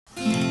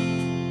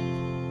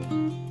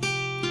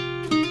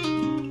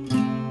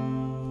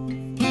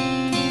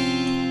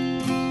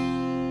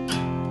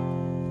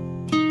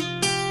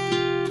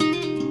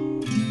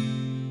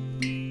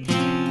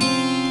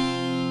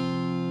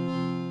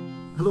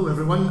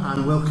everyone,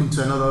 and welcome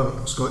to another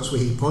Scots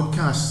Way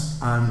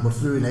podcast. And we're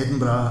through in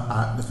Edinburgh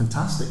at the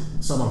fantastic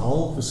Summer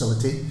Hall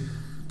facility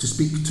to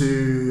speak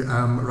to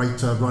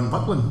writer Ron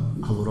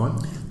Buckland. Hello,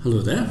 Ron.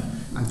 Hello there.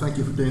 And thank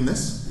you for doing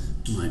this.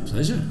 My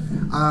pleasure.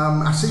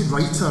 I say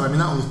writer, I mean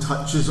that only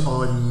touches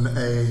on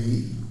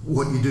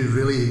what you do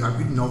really. A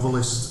good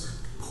novelist,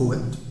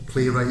 poet,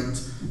 playwright,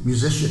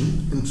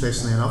 musician,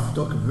 interestingly enough.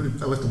 Talk a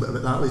little bit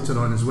about that later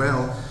on as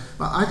well.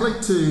 But I'd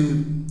like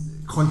to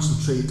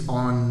concentrate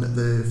on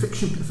the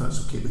fiction, if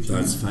that's okay with you.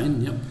 That's fine,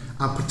 yep.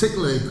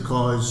 Particularly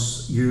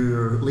because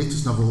your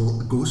latest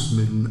novel, Ghost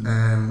Moon,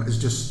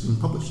 has just been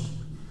published.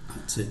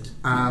 That's it.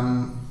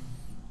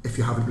 If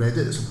you haven't read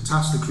it, it's a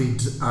fantastic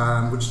read,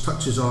 which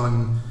touches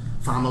on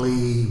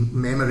family,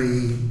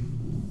 memory,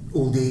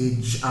 old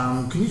age.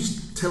 Can you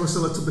just tell us a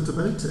little bit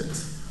about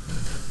it?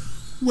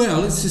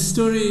 Well, it's a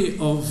story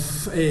of...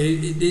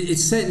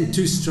 it's set in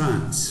two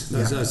strands.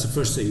 That's the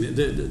first thing.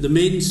 The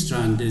main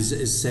strand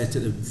is set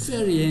at the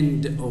very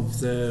end of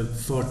the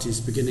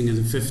 40s, beginning of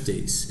the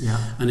 50s. Yeah.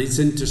 And it's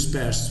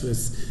interspersed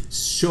with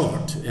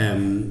short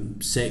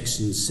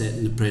sections set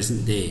in the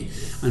present day.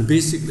 And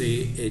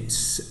basically,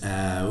 it's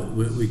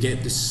we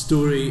get the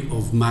story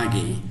of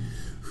Maggie,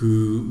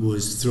 who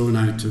was thrown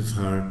out of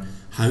her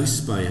house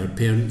by her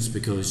parents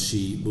because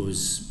she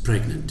was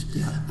pregnant.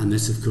 Yeah. And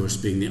this, of course,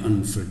 being the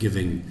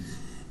unforgiving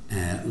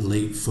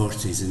late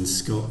 40s in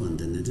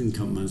Scotland, and it didn't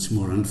come much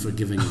more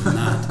unforgiving than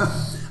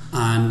that.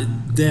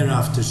 And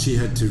thereafter she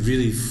had to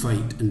really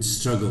fight and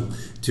struggle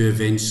to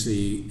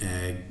eventually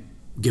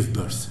give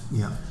birth.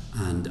 Yeah.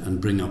 And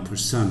bring up her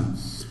son.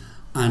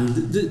 And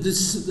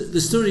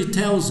the story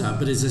tells that,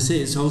 but as I say,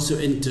 it's also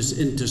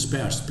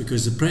interspersed,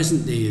 because the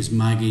present day is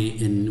Maggie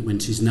when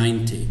she's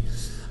 90,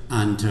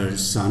 and her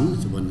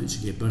son, the one that she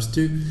gave birth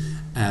to,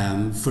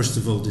 first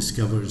of all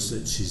discovers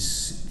that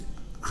she's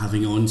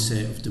having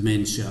onset of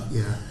dementia.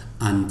 Yeah.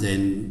 And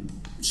then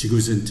she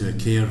goes into a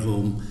care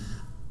home.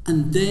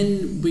 And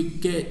then we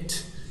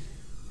get,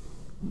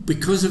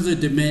 because of the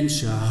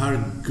dementia,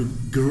 her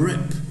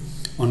grip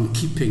on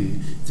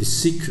keeping the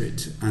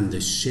secret and the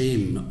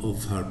shame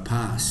of her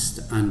past,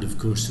 and of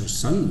course her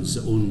son's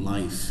own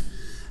life,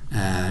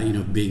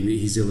 being that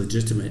he's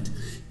illegitimate,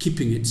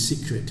 keeping it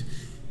secret,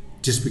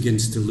 just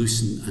begins to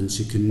loosen, and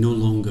she can no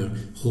longer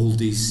hold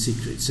these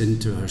secrets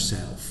into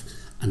herself,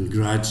 and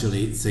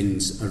gradually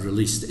things are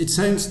released. It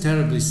sounds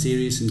terribly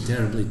serious and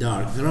terribly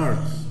dark. There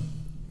are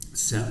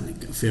certainly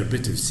a fair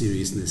bit of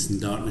seriousness and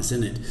darkness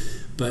in it,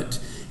 but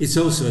it's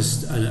also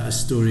a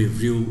story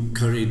of real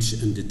courage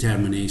and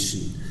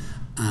determination,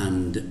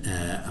 and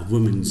a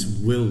woman's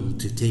will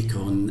to take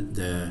on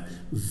the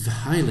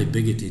highly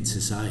bigoted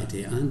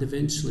society and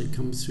eventually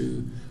come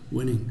through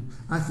winning.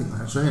 I think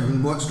that's right. I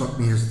mean, what struck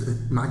me is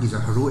that Maggie's a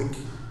heroic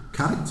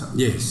character.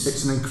 Yes.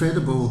 It's an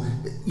incredible...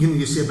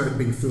 you say about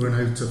being thrown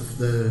out of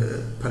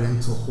the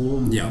parental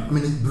home. Yeah. I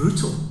mean, it's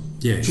brutal.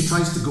 Yes. She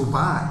tries to go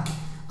back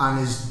and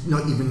is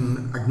not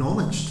even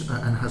acknowledged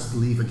and has to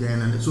leave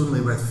again, and it's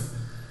only with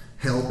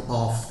help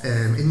of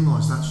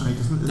in-laws. That's right,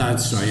 isn't it?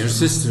 That's right, her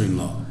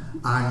sister-in-law.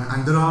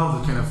 And there are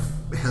the kind of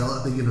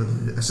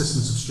the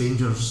assistance of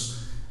strangers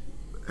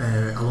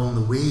along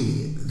the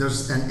way.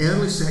 There's an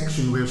early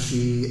section where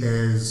she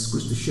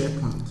goes to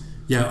Shepland.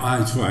 Yeah,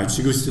 that's right.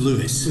 She goes to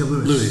Lewis. Yeah,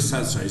 Lewis. Lewis,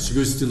 that's right. She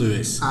goes to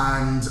Lewis.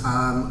 And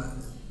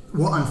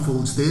what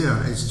unfolds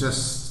there is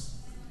just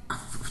a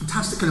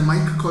fantastic kind of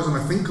microcosm,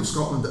 I think, of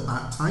Scotland at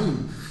that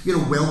time.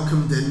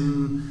 Welcomed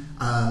in.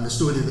 The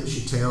story that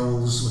she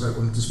tells, without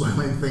wanting to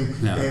spoil anything,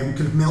 kind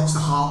of melts the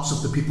hearts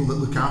of the people that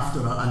look after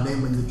her, and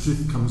then when the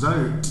truth comes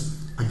out,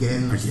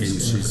 again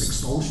she's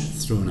expulsion.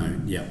 Thrown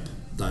out, yep,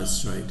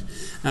 that's right.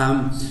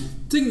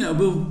 Thing that I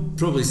will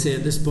probably say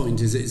at this point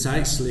is it's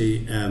actually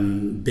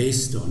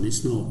based on,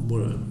 it's not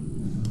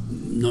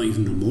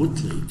even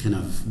remotely kind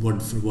of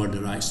word for word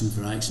or action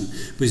for action,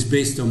 but it's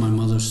based on my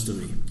mother's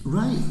story.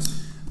 Right.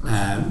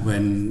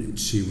 When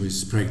she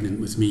was pregnant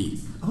with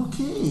me.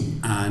 Okay.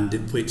 And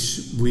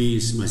which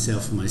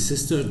myself and my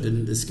sister,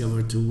 didn't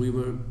discover till we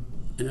were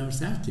in our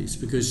 30s,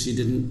 because she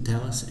didn't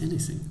tell us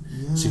anything.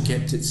 Yeah. She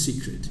kept it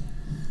secret.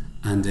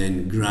 And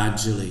then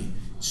gradually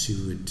she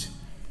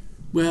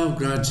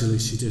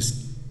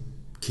just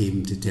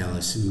came to tell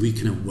us, and we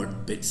kind of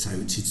worked bits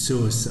out. She'd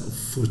show us little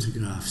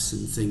photographs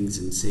and things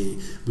and say,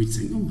 we'd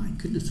think, oh my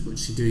goodness,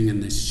 what's she doing in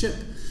this ship?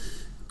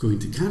 Going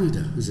to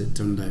Canada, as it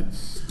turned out.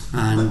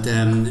 And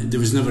there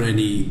was never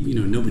any,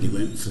 nobody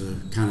went for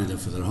Canada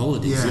for their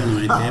holidays. They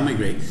only went to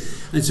emigrate.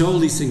 And so all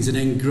these things, and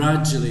then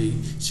gradually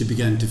she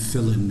began to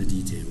fill in the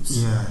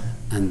details. Yeah.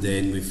 And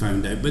then we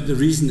found out. But the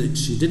reason that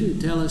she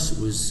didn't tell us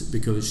was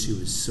because she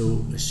was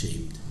so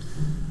ashamed.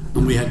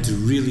 And we had to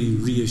really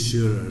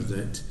reassure her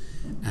that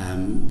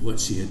what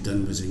she had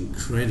done was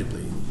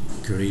incredibly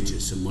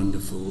courageous and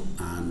wonderful,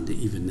 and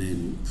even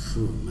then,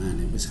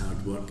 it was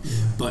hard work. Yeah.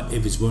 But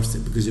it was worth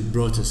it, because it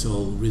brought us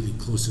all really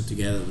closer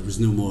together. There was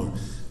no more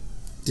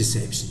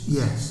deception.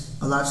 Yes,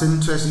 well, that's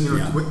interesting.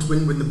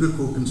 When the book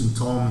opens and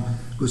Tom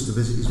goes to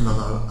visit his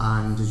mother,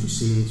 and as you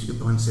say, she's got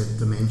the onset of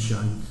dementia,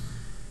 and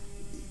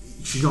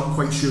she's not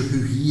quite sure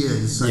who he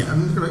is. Yeah.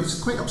 And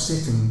it's quite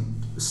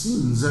upsetting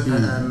scenes.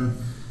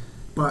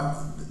 But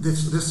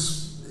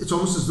this, it's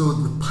almost as though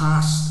the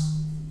past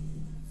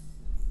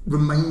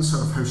reminds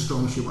her of how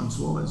strong she once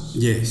was.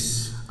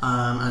 Yes.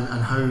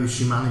 And how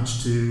she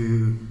managed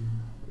to,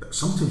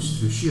 sometimes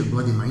through sheer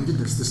bloody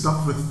mindedness, the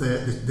stuff with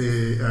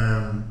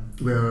the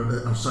where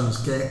her son's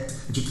kept,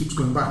 and she keeps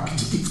going back, and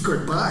she keeps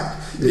going back.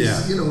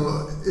 It's, you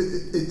know,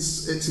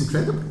 it's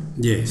incredible.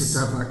 Yes. To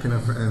have that kind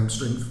of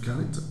strength of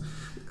character.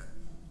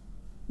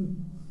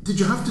 Did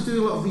you have to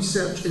do a lot of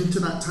research into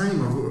that time,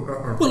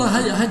 or well,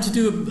 I had to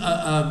do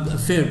a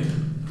fair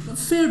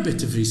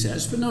bit of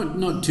research, but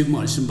not too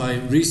much. And by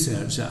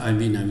research, I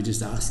mean I would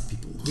just ask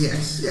people.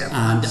 Yes, yeah.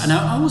 And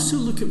I also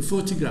look at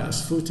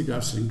photographs.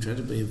 Photographs are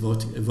incredibly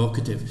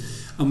evocative.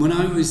 And when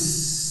I was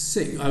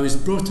sick, I was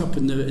brought up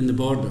in the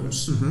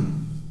Borders,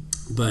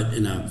 but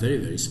in a very,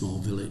 very small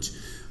village.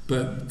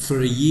 But for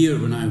a year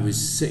when I was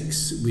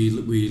 6, we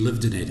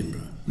lived in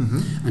Edinburgh.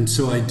 And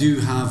so I do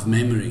have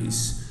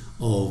memories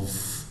of,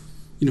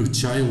 you know,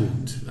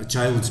 a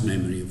child's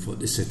memory of what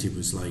the city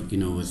was like, you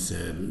know, with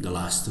the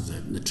last of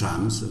the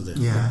trams, or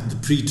the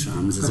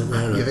pre-trams, as it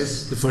were,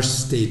 yes. The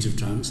first stage of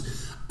trams,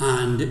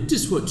 and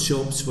just what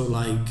shops were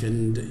like,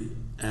 and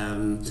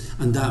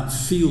that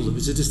feel. It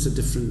was just a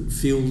different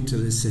feel to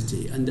the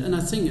city, and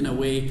I think in a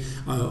way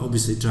I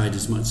obviously tried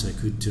as much as I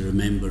could to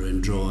remember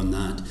and draw on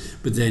that.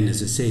 But then,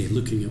 as I say,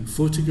 looking at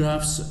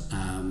photographs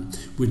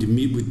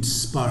would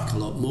spark a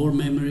lot more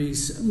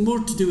memories, more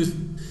to do with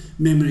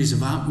memories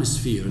of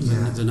atmosphere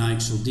than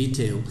actual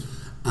detail,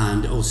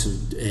 and also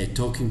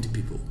talking to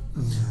people.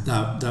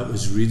 That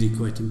was really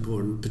quite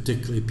important,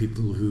 particularly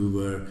people who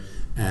were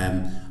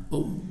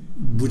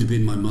would have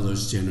been my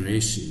mother's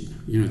generation.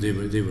 You know, they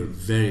were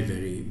very,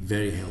 very,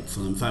 very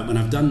helpful. In fact, when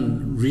I've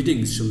done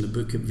readings from the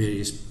book at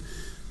various,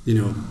 you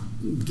know,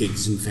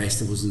 gigs and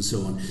festivals and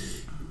so on,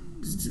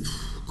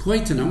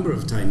 quite a number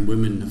of times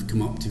women have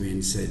come up to me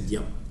and said,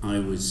 "Yep, I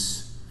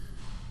was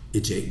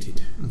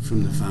ejected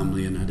from the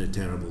family and had a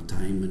terrible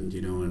time," and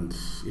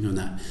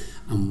that.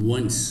 And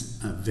once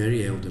a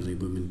very elderly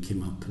woman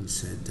came up and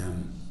said,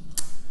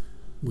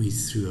 "We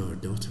threw our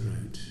daughter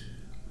out."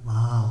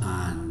 Wow.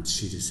 And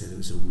she just said it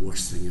was the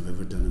worst thing I've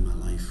ever done in my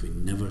life. We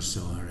never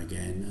saw her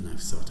again, and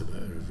I've thought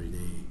about her every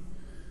day.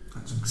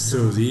 That's incredible.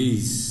 So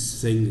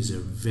these things are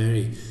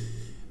very,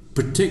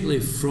 particularly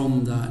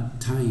from that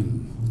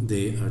time,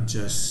 they are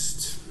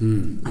just,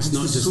 it's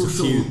not just a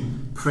few.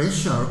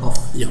 Pressure of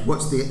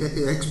what's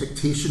the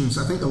expectations.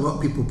 I think a lot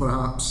of people,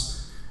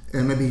 perhaps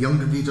maybe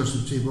younger readers,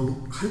 would say, well,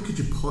 how could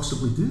you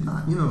possibly do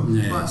that, you know?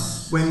 Yes.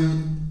 But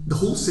when the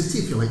whole city,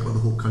 if you like, or the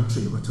whole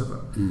country or whatever,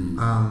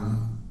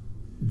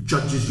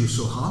 judges you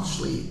so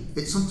harshly,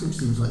 it sometimes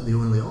seems like the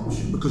only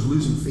option, because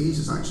losing phase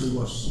is actually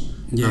worse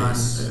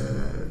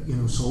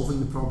than solving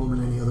the problem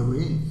in any other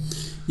way.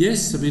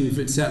 Yes, I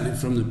mean, certainly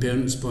from the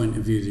parents' point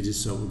of view, they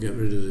just thought, we'll get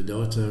rid of the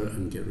daughter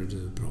and get rid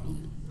of the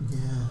problem.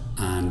 Yeah.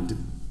 And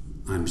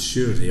I'm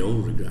sure they all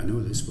regret. I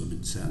know this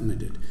woman certainly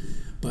did,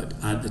 but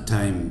at the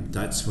time,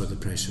 that's where the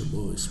pressure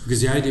was,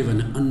 because the idea of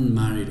an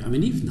unmarried, I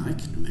mean, even I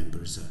can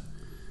remember as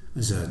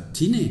a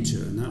teenager,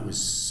 and that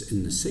was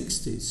in the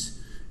 60s.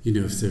 You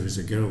know, if there was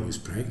a girl who was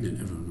pregnant,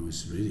 everyone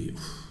was really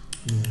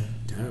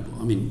terrible.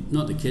 I mean,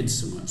 not the kids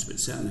so much, but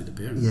certainly the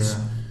parents.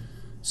 Yeah.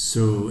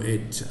 So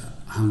it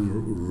hung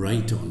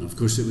right on. Of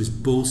course, it was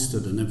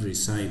bolstered on every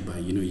side by,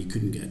 you know, you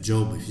couldn't get a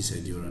job if you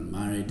said you were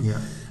unmarried.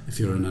 Yeah. If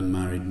you're an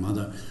unmarried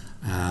mother.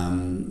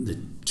 The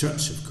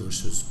church, of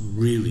course, was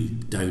really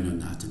down on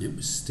that, and it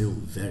was still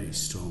very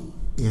strong.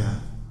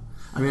 Yeah.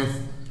 I mean,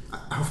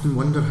 I often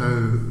wonder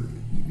how,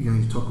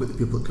 you talk about the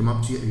people that come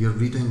up to you at your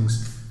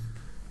readings,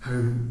 how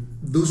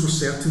those were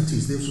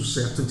certainties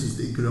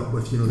that you grew up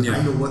with, that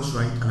I know what's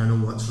right and I know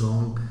what's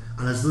wrong,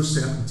 and as those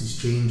certainties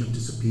change or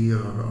disappear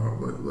or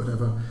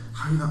whatever,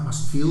 how that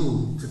must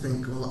feel to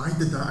think, well, I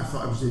did that, I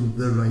thought I was doing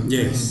the right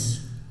thing,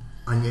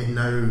 and yet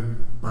now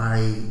by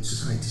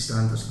society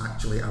standards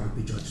actually I would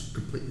be judged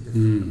completely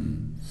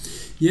different.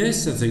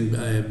 Yes, I think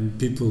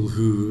people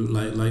who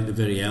like the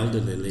very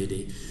elderly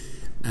lady,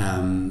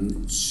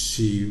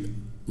 she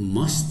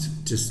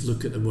must just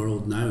look at the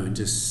world now and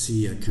just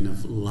see a kind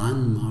of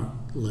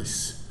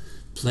landmarkless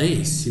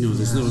place.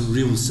 There's no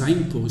real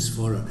signpost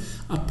for her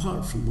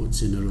apart from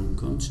what's in her own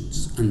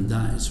conscience, and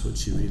that is what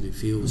she really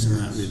feels, and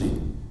that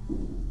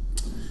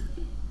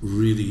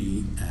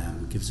really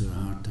gives her a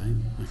hard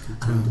time, I can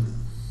tell.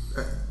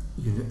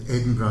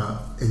 Edinburgh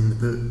in the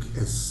book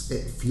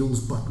it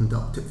feels buttoned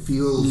up. It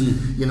feels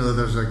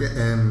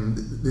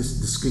there's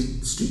the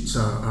streets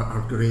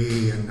are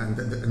grey, and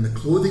the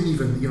clothing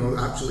even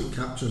absolutely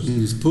captures.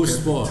 It's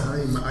post-war,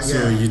 time.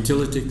 So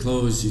utility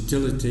clothes,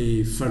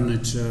 utility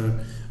furniture,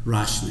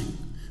 rationing.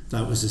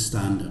 That was the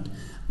standard.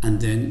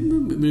 And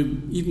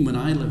then even when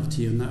I lived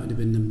here, and that would have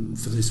been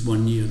for this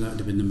 1 year, that would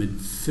have been the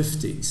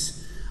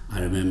mid-50s.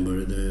 I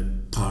remember the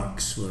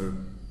parks where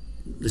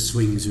the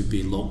swings would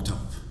be locked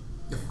up.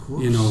 Of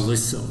course.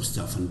 This sort of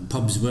stuff, and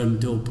pubs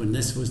weren't open.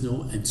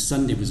 And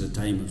Sunday was a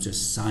time of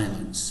just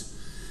silence,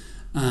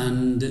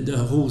 and the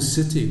whole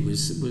city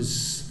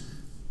was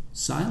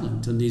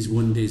silent on these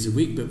 1 days a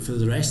week. But for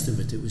the rest of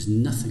it, it was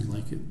nothing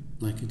like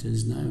it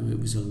is now. It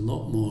was a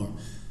lot more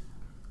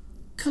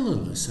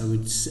colourless, I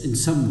would say, in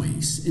some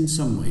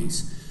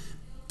ways.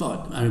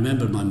 But I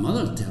remember my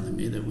mother telling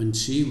me that when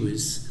she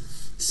was,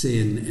 say,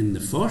 in the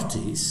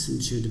 40s,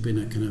 and she would have been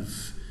a kind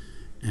of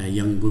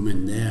young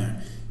woman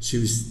there, she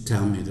was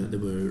telling me that there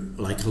were,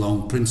 like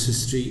along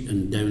Princess Street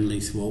and down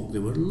Leith Walk,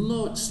 there were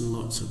lots and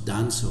lots of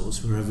dance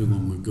halls where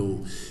everyone would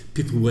go.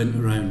 People went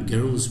around,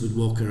 girls would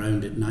walk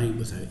around at night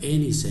without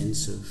any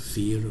sense of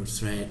fear or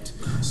threat.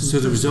 So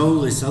there was all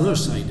this other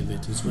side of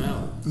it as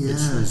well, which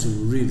was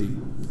really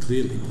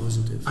clearly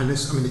positive. And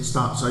this, I mean, it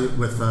starts out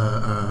with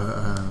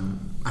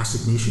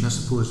assignation, I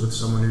suppose, with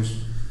someone who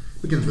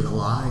begins with a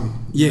lie.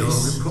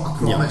 Yes. You know, a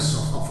promise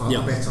of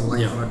a better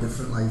life or a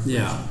different life.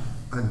 Yeah.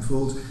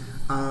 Unfolds.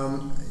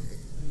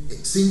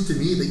 It seemed to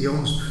me that you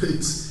almost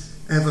put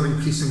ever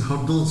increasing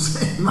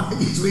hurdles in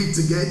Maggie's way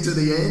to get to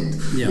the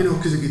end. Yeah. You know,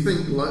 because if you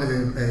think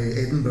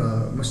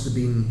Edinburgh must have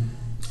been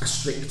a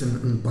strict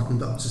and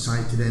buttoned up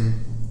society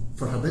then,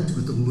 for her then to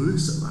go to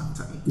Lewis at that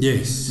time.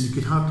 Yes. You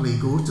could hardly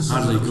go to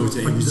Hardly go to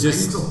it. It was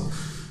just, fundamental.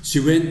 she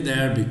went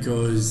there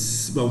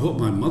because, well, what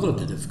my mother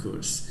did, of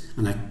course,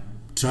 and I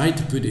tried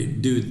to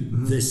do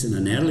this in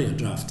an earlier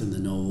draft in the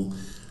novel,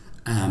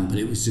 but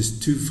it was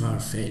just too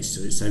far-fetched,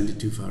 or it sounded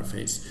too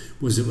far-fetched,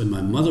 was that when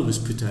my mother was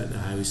put out of the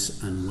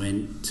house and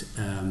went,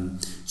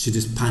 she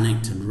just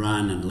panicked and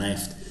ran and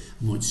left.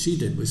 And what she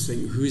did was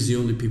think, who's the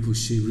only people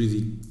she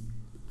really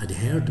had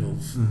heard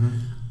of?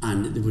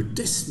 And they were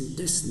distant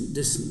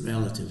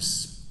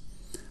relatives.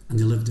 And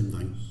they lived in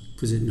Vancouver.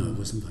 No, it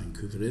wasn't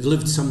Vancouver. They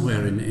lived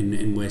somewhere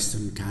in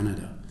Western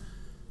Canada.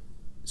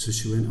 So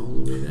she went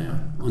all the way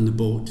there, on the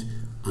boat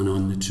and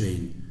on the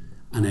train.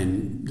 And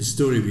then the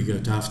story we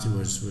got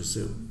afterwards was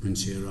that when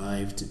she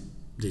arrived,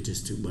 they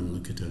just took one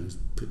look at her and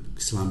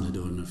slammed the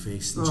door in her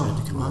face and tried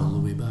to come all the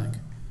way back.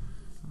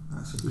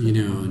 That's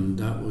and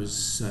that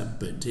was,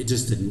 but it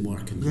just didn't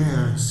work in the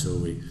end,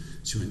 so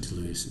she went to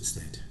Lewis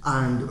instead.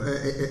 And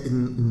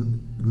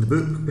in the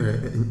book,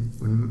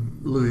 when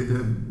Louis,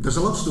 there's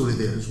a love story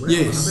there as well.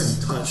 Yes,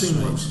 a very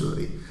touching love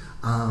story.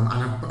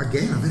 And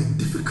again, a very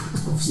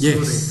difficult love story.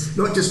 Yes.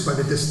 Not just by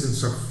the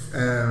distance of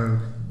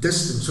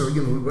distance, or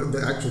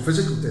the actual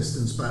physical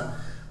distance, but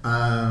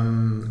I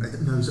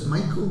don't know, is it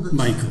Michael?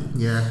 Michael.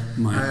 Yeah.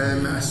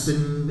 Michael, has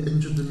been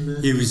injured in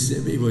the... He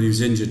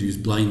was injured. He was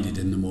blinded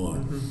in the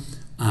war,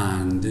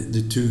 and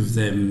the two of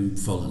them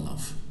fall in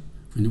love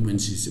when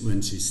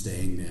she's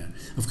staying there.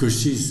 Of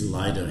course, she's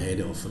lied her head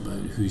off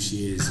about who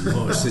she is and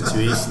what her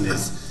situation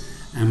is,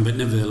 but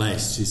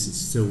nevertheless, she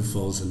still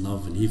falls in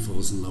love, and he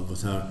falls in love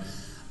with her,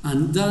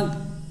 and that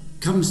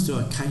comes to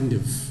a kind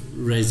of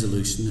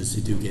resolution as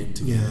they do get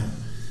together. Yeah.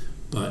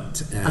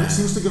 But and it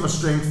seems to give her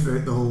strength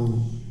throughout the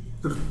whole.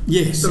 There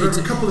are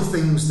a couple of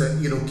things that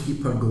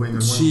keep her going.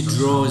 And she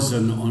draws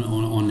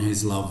on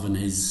his love and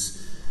his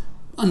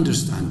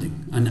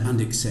understanding and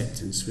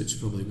acceptance, which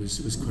probably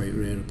was quite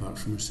rare apart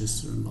from her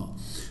sister-in-law.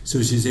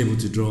 So she's able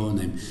to draw on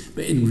him.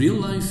 But in real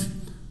life,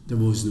 there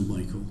was no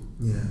Michael.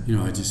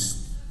 Yeah. I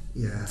just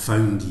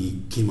found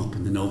he came up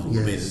in the novel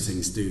the way that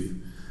things do.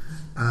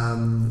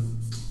 And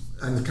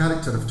the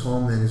character of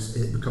Tom then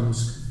it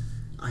becomes.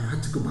 I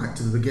had to go back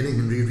to the beginning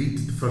and reread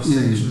the first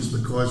sections,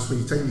 because by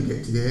the time you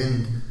get to the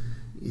end,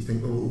 you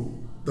think, oh,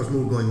 there's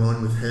more going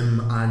on with him,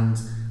 and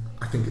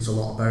I think it's a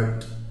lot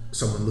about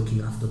someone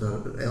looking after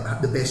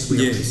the best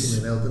way of treating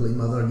an elderly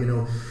mother.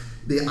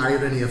 The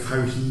irony of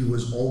how he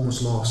was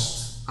almost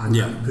lost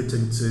and put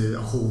into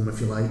a home,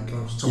 if you like,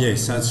 or something.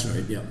 Yes, that's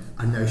right. Yeah.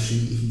 And now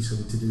he's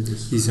having to do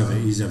this. He's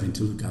having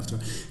to look after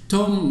her.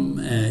 Tom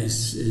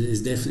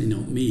is definitely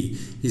not me.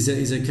 He's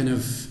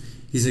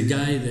a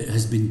guy that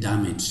has been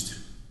damaged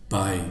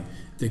by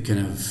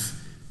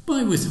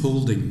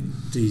withholding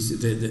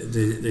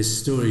this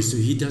story, so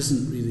he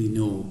doesn't really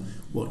know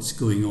what's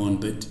going on.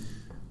 But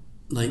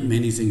like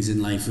many things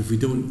in life, if we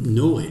don't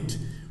know it,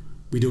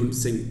 we don't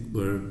think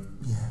we're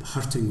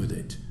hurting with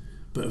it.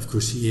 But of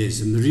course he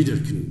is, and the reader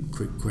can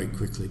quite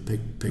quickly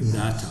pick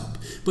that up.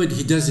 But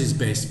he does his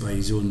best by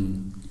his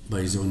own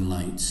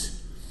lights,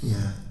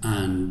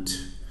 and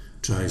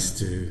tries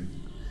to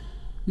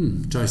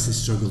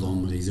struggle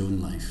on with his own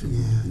life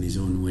in his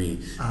own way.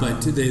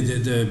 But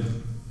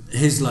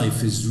his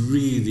life is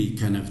really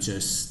kind of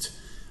just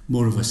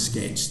more of a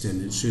sketch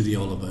than it's really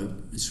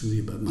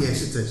about Maggie.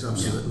 Yes, it is,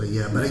 absolutely,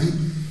 But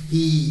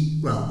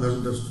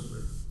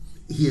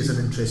he is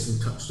an interesting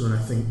touchstone,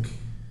 I think,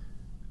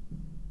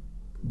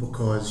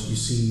 because you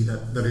see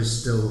that there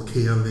is still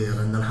care there,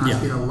 and there has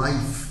been a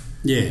life.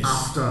 Yes.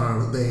 After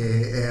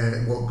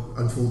what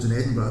unfolds in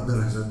Edinburgh,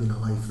 there has been a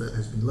life that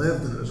has been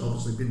lived, and there's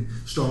obviously been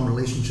strong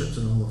relationships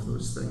and all of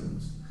those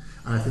things.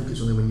 And I think it's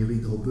only when you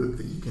read the whole book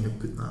that you kind of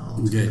put that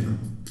all together.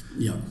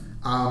 Yeah.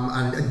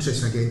 And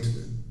interesting again,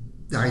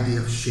 the idea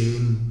of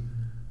shame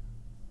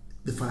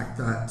the fact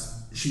that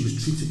she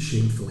was treated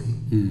shamefully.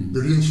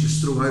 The reason she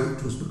was thrown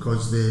out was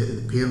because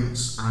the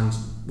parents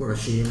were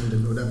ashamed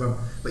and whatever,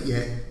 but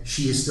yet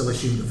she is still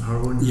ashamed of her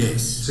own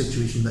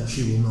situation, that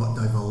she will not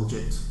divulge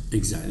it.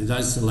 Exactly,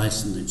 that's the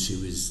lesson that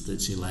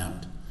she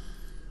learned,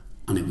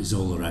 and it was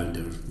all around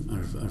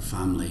her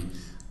family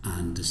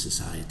and the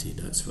society.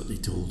 That's what they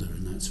told her,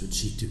 and that's what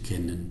she took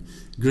in and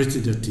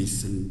gritted her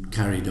teeth and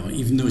carried on.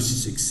 Even though she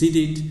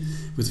succeeded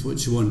with what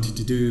she wanted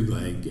to do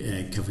by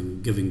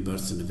giving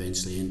birth and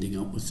eventually ending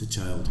up with the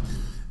child,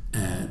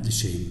 the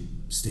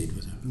shame stayed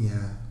with her.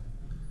 Yeah,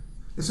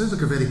 it sounds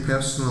like a very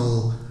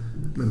personal.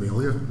 Maybe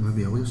all your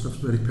stuff's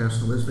very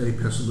personal. It's a very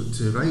personal book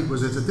to write.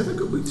 Was it a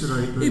difficult book to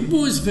write? It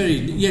was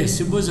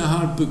it was a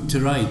hard book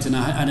to write, and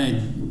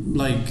I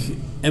like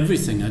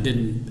everything. I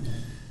didn't.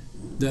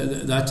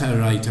 That I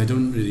write, I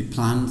don't really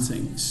plan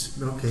things.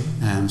 Okay.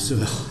 So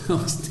it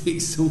always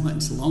takes so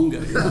much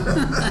longer.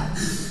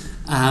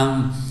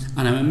 And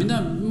I mean,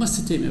 that must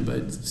have taken me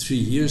about 3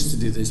 years to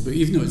do this, but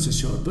even though it's a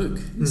short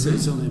book, so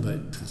it's only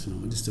about, I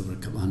don't know, just over a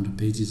couple hundred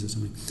pages or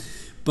something.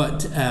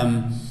 But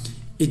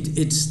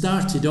it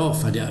started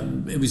off,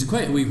 it was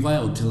quite a wee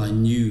while till I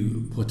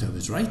knew what I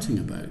was writing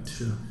about.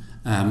 Sure.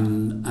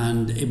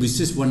 And it was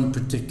just one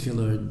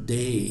particular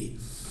day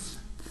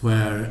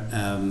where,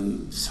 I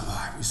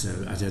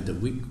had a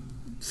week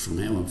from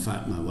hell. In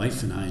fact, my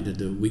wife and I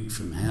had a week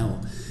from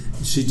hell.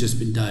 She'd just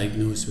been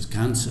diagnosed with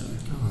cancer.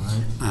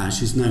 Right.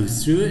 She's now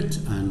through it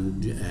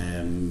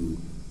and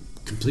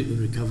completely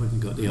recovered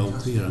and got the all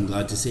clear, I'm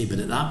glad to say. But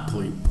at that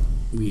point,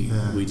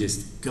 it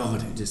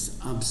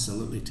just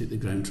absolutely took the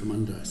ground from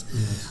under us.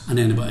 Yes. And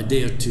then about a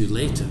day or two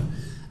later,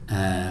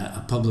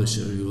 a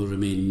publisher who will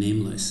remain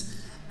nameless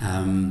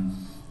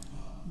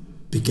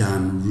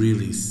began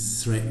really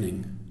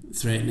threatening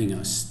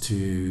us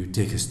to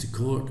take us to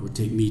court, or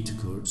take me to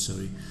court,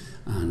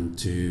 and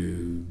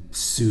to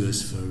sue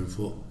us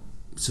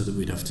so that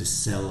we'd have to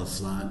sell a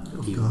flat.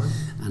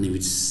 And he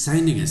was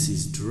sending us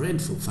these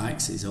dreadful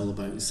faxes all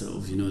about sort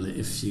of, that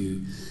if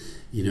you'll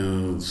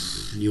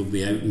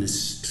be out in the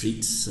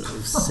streets sort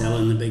of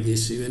selling the big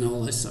issue and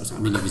all this sort of stuff.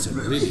 I mean, he was a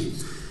really...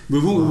 We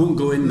won't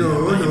go in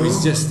there, but he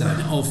was just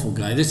an awful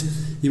guy.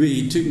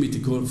 He took me to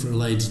court for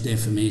alleged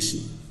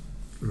defamation.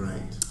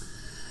 Right.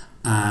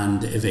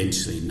 And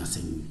eventually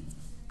nothing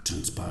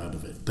transpired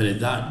of it. But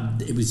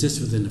it was just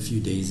within a few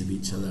days of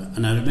each other.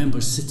 And I remember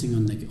sitting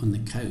on the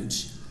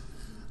couch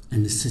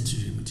in the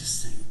sitting room and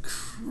just saying,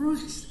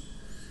 Christ,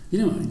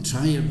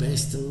 try your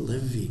best to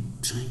live, you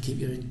try and keep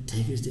your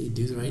integrity,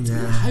 do the right thing.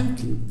 How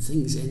can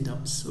things end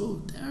up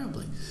so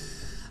terribly?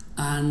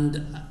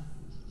 And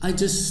I was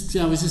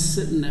just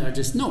sitting there,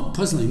 just not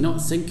puzzling,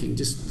 not thinking,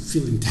 just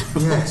feeling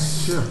terrible.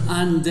 Yes, sure.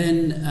 And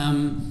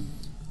then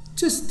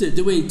just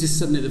the way, just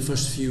suddenly the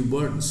first few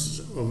words,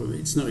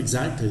 it's not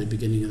exactly the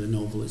beginning of the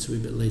novel, it's a wee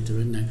bit later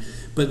in now,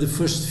 but the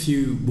first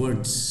few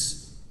words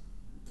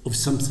of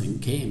something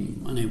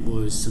came, and it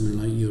was something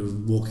like you're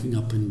walking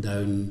up and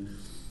down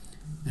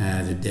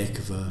the deck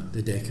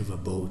of a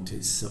boat.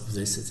 It's sort of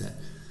this, it's that.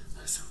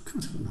 I thought,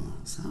 God, I don't know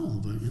what's that all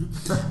about,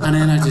 And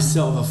then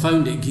I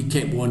found it. He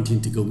kept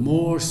wanting to go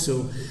more.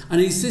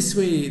 And it's this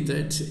way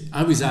that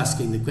I was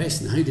asking the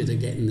question: how did I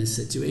get in this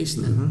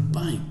situation? And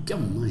by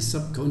God, my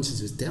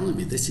subconscious was telling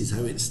me this is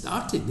how it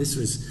started. This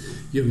was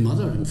your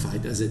mother, in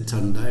fact, as it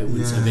turned out.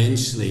 Once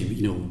eventually,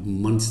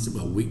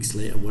 weeks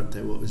later, worked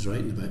out what I was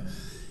writing about.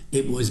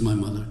 It was my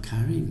mother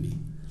carrying me,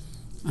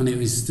 and it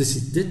was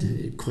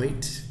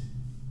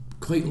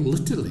quite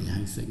literally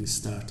how things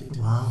started.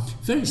 Wow.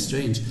 Very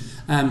strange.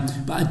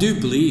 But I do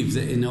believe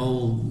that in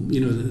all,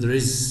 that there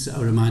is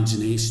our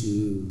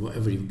imagination,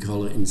 whatever you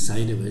call it,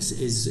 inside of us,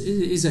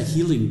 is a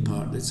healing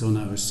part that's on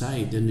our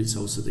side, and it's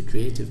also the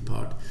creative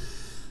part.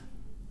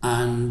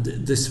 And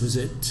this was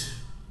it,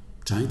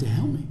 trying to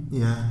help me.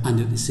 Yeah. And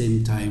at the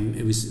same time,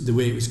 it was the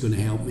way it was going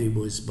to help me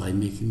was by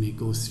making me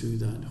go through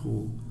that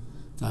whole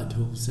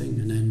thing.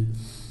 And then,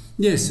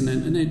 and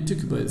then it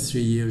took about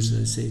 3 years,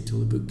 as I say, till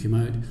the book came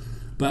out.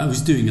 But I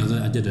was doing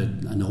I did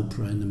an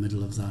opera in the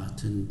middle of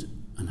that, and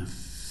a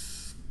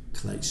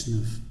collection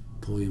of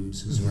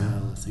poems as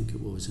well, I think it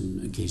was,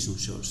 and occasional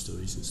short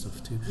stories and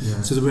stuff too.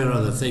 Yeah. So there were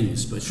other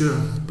things, but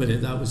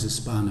that was a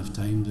span of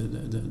time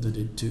that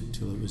it took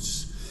till it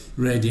was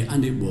ready.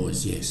 And it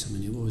was,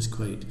 it was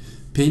quite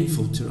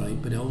painful to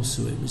write, but it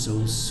was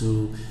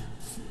also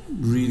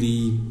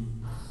really,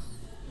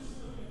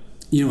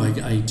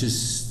 I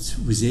just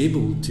was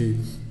able to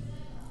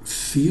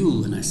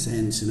feel, in a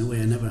sense, in a way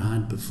I never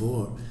had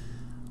before,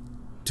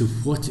 to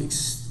what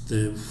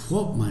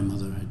my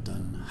mother had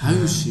done,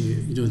 how she,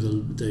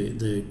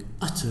 the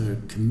utter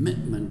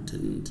commitment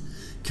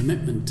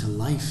to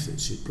life that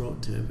she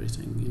brought to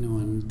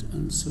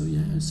everything, so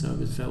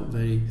I felt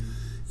very,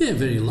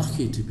 very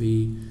lucky to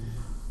be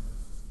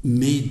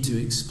made to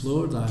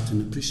explore that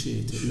and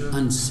appreciate it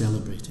and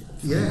celebrate it.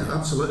 Yeah,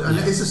 absolutely, and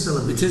it is a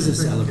celebration. It is a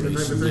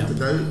celebration, without a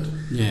doubt.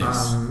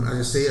 Yes. As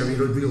I say, a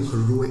real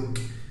heroic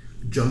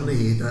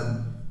journey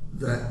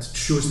that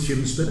shows the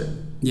human spirit.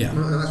 Yeah.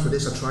 And that's what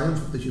it's, a triumph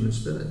of the human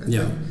spirit, I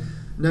think.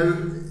 Now,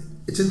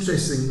 it's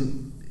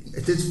interesting,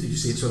 it is, you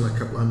say it's only a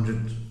couple of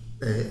hundred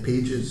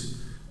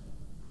pages.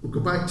 We'll go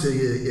back to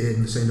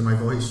The Sound of My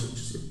Voice, which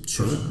is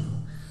Sure.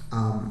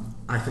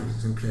 I think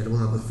it's incredible.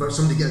 Now,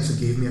 somebody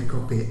gave me a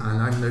copy, and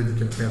I'm now the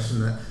kind of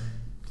person that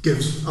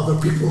gives other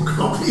people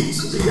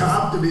copies. So you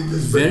have to read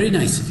this book. Very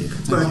nice of you.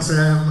 But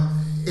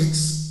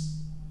it's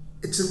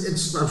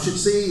I should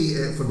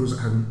say, for those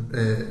that haven't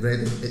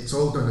read it, it's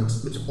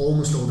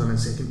almost all done in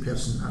second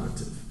person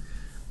narrative,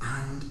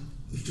 and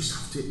you just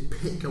have to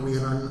pick away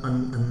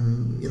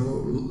and you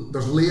know,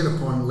 there's layer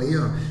upon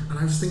layer. And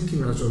I was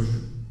thinking as I was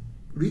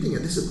reading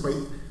it, this is quite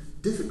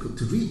difficult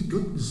to read.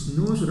 Goodness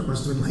knows what it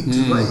must have been like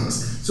to write.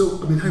 So,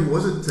 I mean, how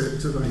was it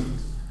to write?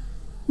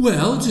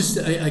 Well, just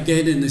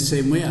again in the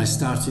same way, I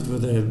started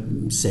with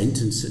a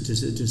sentence that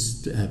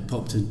just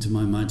popped into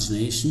my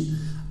imagination,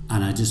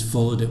 and I just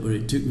followed it where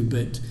it took me.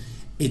 But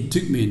it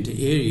took me into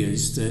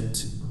areas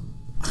that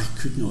I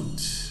could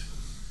not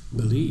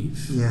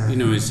believe. Yeah. You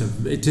know,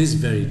 it is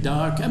very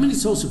dark. I mean,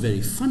 it's also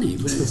very funny.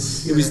 But it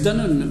was done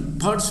on,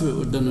 parts of it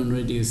were done on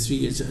Radio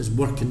 3 as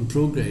work in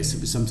progress.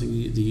 It was something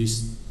they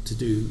used to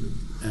do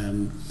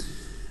in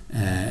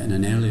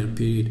an earlier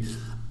period.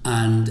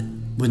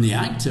 And when the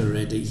actor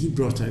read it, he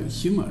brought out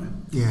humour.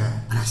 Yeah.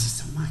 And I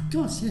said, oh my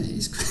God, yeah,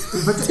 it's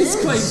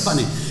quite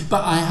funny.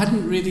 But I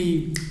hadn't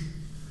really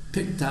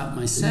picked that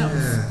myself.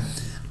 Yeah.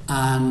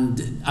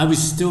 And I was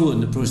still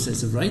in the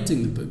process of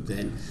writing the book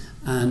then.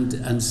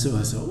 And so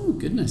I thought, oh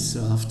goodness,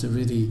 so I'll have to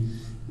really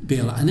be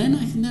able. And then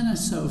I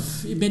sort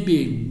of, it made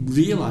me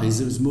realise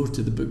there was more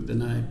to the book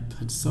than I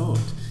had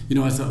thought. You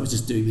know, I thought I was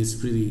just doing this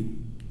really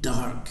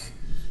dark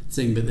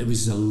thing, but there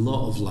was a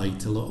lot of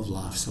light, a lot of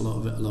laughs, a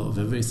lot of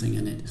everything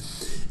in it.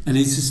 And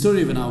it's the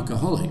story of an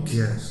alcoholic.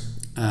 Yes.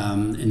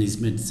 In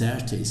his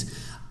mid-30s.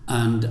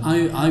 And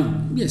I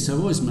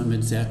was in my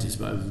mid-30s,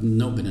 but I've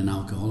not been an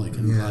alcoholic.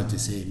 I'm glad to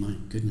say, my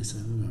goodness,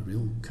 what a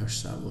real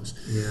curse that was.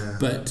 Yeah.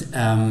 But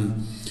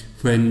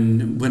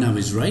when I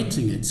was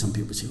writing it, some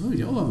people say,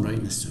 oh, I'm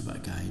writing this story about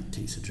a guy who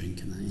takes a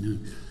drink and that, you know.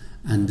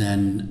 And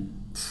then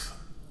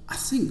I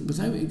think,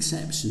 without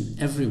exception,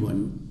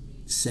 everyone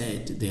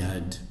said they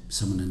had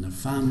someone in their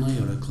family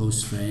or a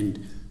close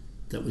friend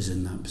that was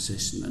in that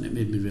position, and it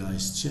made me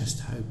realise just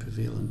how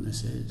prevalent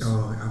this is.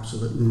 Oh,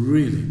 absolutely.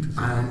 Really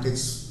prevalent. And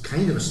it's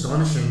kind of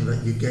astonishing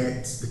that you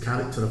get the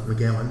character of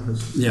Magellan,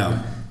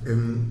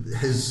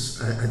 his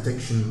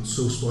addiction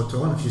so spot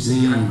on. If you say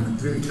you hadn't been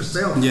through it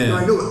yourself, now,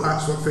 I know that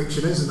that's what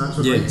fiction is and that's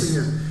what writing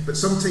is, but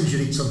sometimes you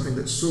read something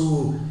that's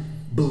so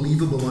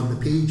believable on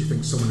the page, you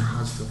think someone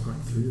has to have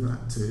gone through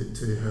that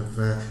to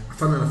have.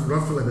 Fun enough,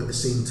 roughly about the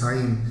same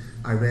time,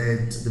 I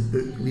read the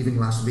book Leaving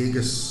Las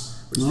Vegas,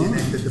 which they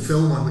ended the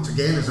film on, which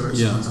again is about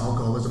someone's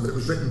alcoholism, but it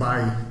was written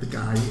by the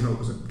guy, you know, it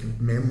was a kind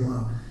of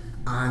memoir,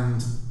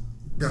 and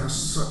there are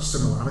such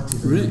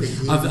similarities. Really?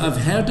 I've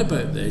heard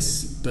about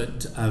this,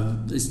 but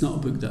it's not a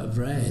book that I've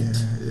read.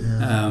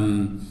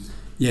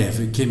 If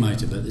it came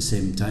out about the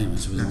same time, I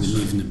suppose it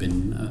wouldn't even have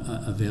been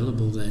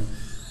available then.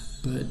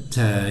 But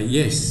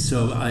yes,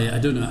 so I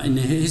don't know. In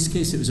his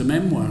case, it was a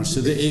memoir,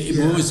 so it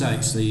was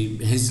actually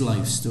his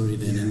life story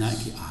then. In that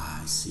case,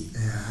 I see.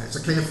 Yeah, it's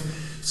a kind of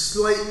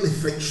slightly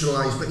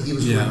fictionalised, but he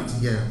was going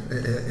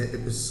to,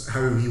 it was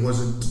how he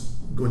wasn't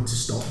going to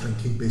stop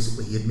drinking.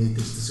 Basically, he had made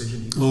this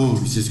decision. He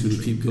was just going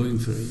to keep going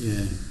for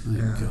it.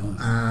 God.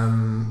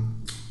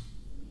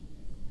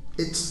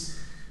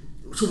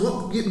 So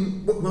what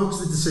was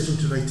the decision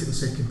to write it in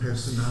second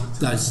person narrative?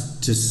 That's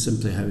just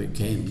simply how it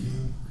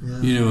came.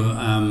 You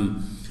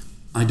know,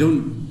 I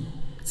don't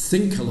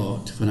think a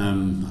lot when I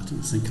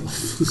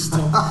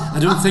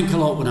don't think a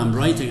lot when I'm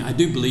writing. I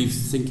do believe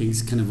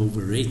thinking's kind of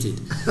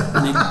overrated,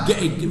 and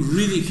it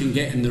really can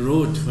get in the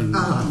road when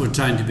we're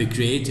trying to be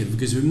creative,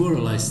 because we more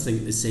or less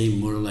think the same,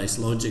 more or less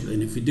logically,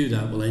 and if we do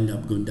that, we'll end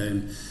up going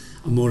down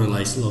a more or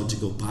less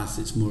logical path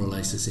that's more or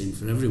less the same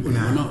for everyone.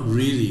 We're not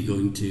really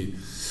going to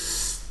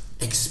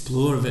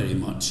explore very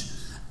much.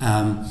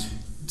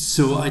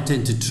 So I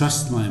tend to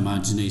trust my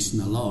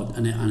imagination a lot,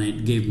 and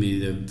it gave me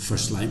the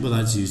first line. Well,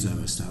 that's usually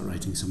how I start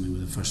writing something,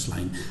 with the first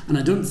line. And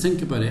I don't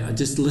think about it, I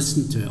just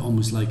listen to it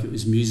almost like it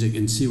was music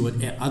and see what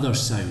other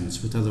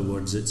sounds, what other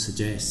words it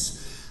suggests,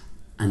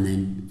 and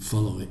then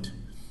follow it.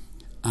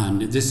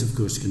 And this, of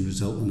course, can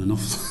result in an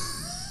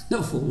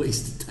awful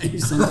waste of time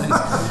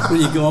sometimes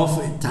when you go off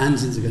at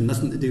tangents that got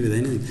nothing to do with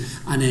anything.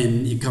 And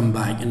then you come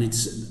back, and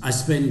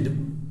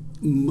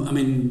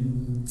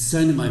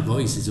Sound of My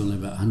Voice is only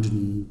about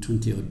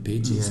 120 odd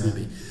pages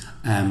maybe,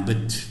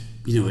 but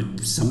you know, at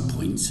some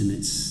points in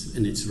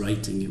its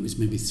writing, it was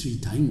maybe 3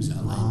 times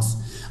that length,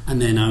 and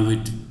then I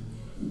would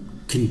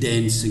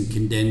condense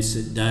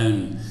it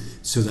down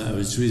so that I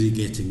was really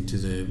getting to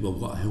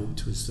what I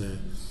hoped was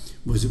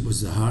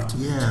the heart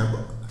of it.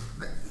 Yeah,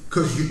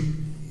 because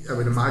I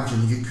would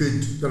imagine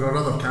there are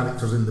other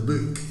characters in the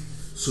book,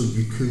 so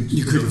you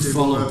could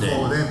follow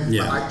them.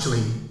 But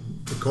actually,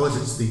 because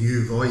it's the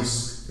you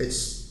voice,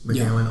 it's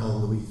Magellan all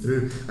the way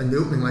through. And the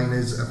opening line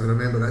is, if I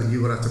remember that,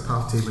 you were at a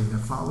party when your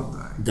father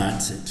died.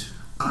 That's it.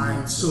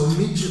 And so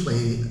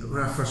immediately,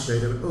 when I first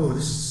read it,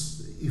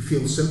 you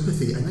feel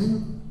sympathy. And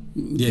then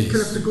Yes. You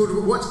kind of have to go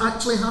to what's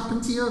actually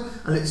happened here,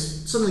 and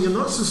it's suddenly you're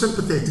not so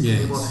sympathetic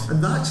anymore,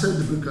 and that's how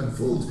the book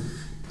unfolds.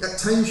 At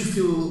times you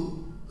feel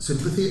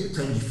sympathy, at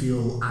times you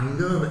feel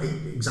anger,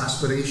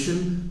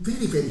 exasperation,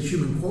 very, very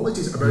human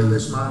qualities about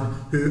this man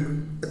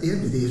who, at the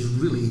end of the day, is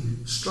really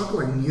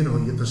struggling. You know,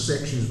 there's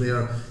sections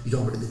where you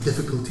talk about the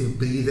difficulty of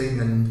breathing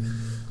and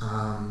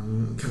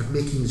kind of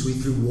making his way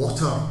through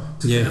water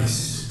to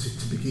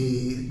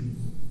be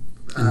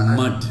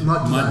mud.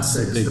 That's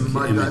it. It's the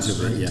mud. That's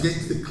right. To get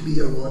to the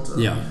clear water.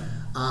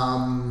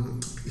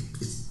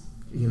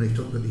 You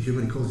talk about the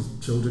human, he calls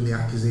his children the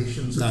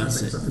accusations.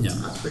 That's it's a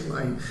fantastic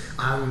line.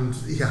 And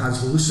he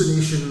has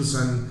hallucinations,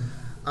 and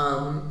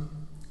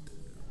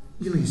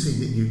you say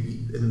that you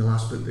in the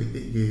last book that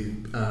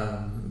you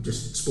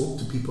just spoke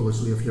to people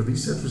as way of your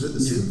research. Was it the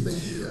same thing?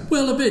 Yeah.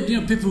 Well, a bit.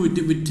 People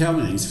would tell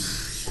me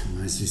things.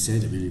 As you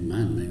said,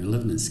 man, when you're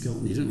living in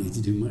Scotland, you don't need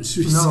to do much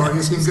research. No,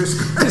 you can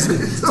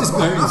just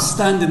go out and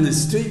stand in the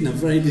street on a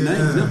Friday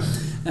night.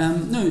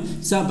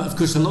 But of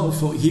course, a lot of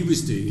what he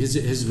was doing,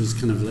 his was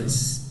kind of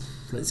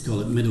let's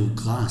call it middle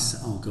class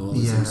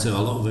alcoholism. Yeah. So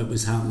a lot of it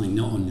was happening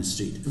not on the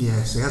street.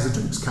 Yes, he has a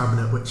drinks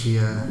cabinet which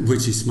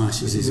he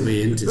smashes his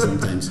way into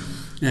sometimes.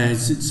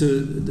 So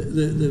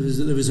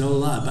there was all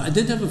that. But I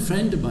did have a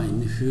friend of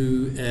mine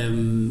who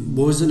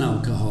was an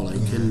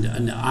alcoholic,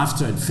 and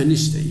after I'd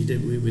finished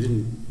it, we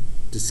didn't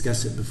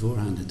discuss it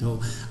beforehand at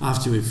all.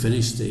 After we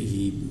finished it,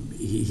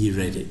 he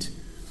read it,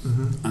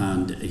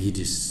 and he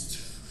just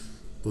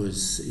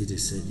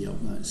said, "Yep,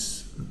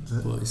 that's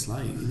what it's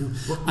like,"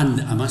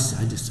 And I must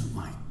say, I just thought,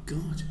 my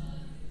God,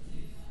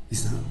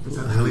 is that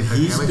how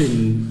he's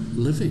been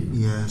living?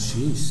 Yeah.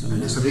 Jeez.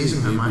 And it's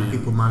amazing how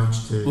people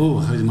manage to...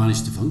 how they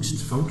manage to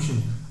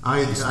function.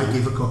 I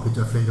gave a copy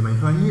to a friend of mine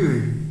who I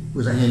knew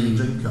was a heavy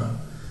drinker,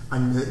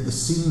 and the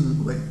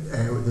scene with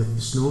the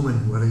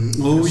snowman where he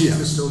sees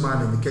the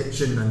snowman in the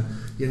kitchen, and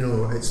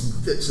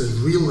it's as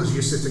real as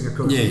you sitting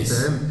across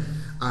from him.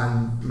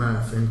 And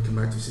my friend came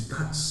back and said,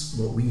 that's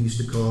what we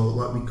call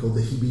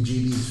the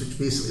heebie-jeebies, which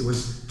basically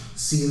was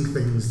seeing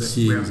things that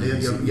weren't there.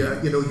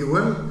 You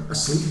weren't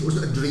asleep, it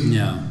wasn't a dream.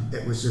 Yeah.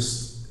 It was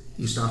just,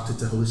 you started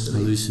to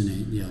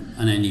hallucinate.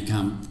 And then you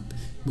can't...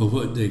 Well,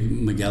 what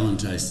Magellan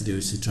tries to do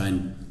is to try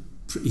and...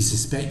 He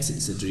suspects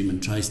it's a dream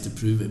and tries to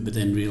prove it, but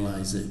then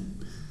realise that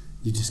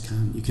you just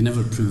can't. You can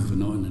never prove we're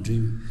not in a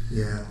dream.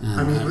 Yeah.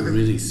 And that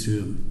really threw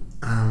him.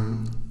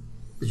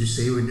 As you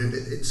say,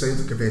 it sounds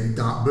like a very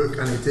dark book,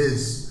 and it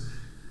is,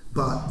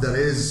 but there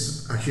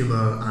is a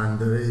humour, and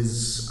there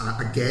is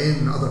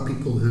again other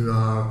people who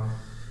are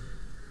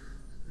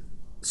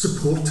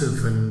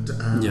supportive, and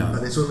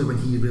but it's only when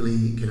he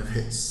really kind of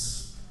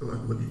hits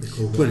what they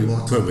call bottom.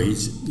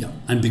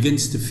 And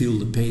begins to feel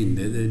the pain.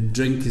 The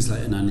drink is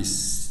like an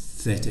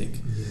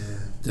anaesthetic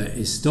that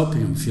is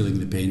stopping him feeling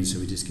the pain, so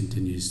he just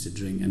continues to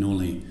drink, and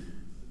only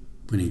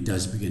when he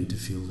does begin to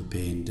feel the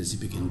pain does he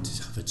begin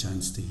to have a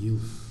chance to heal.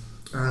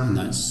 And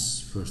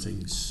that's where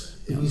things...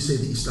 And you say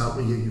that you start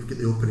with you've got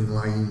the opening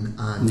line,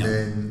 and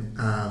then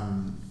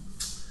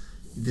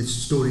the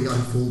story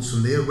unfolds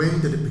from there. When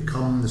did it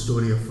become the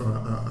story of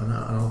an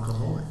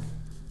alcoholic?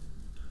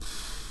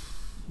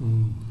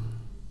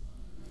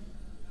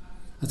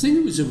 I think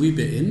it was a wee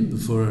bit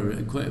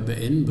quite a bit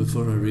in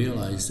before I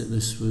realised that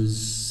this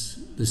was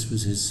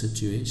his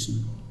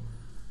situation.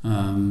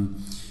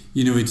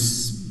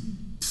 It's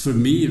for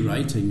me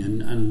writing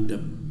and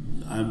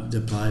I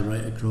apply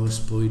right across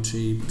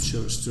poetry,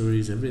 short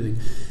stories, everything.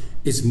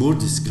 It's more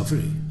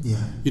discovery.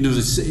 Yeah.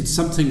 It's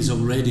something's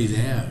already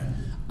there,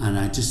 and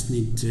I just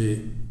need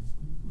to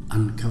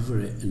uncover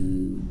it,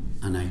 and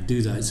I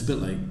do that. It's a bit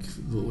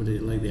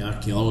like the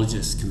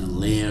archaeologist, kind of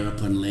layer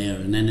upon layer,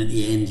 and then at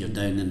the end you're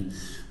down and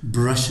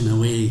brushing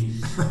away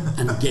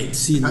and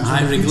seeing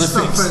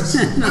hieroglyphics.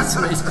 That's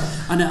what it is.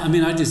 And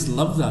I just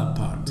love that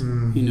part.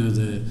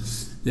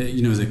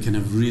 The kind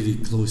of really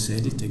close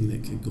editing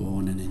that could go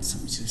on, and then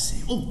somebody just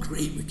say, "Oh,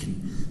 great! We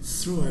can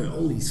throw out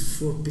all these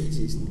 4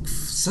 pages," and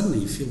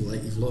suddenly you feel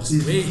like you've lost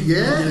weight.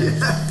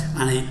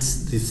 And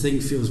the thing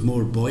feels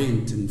more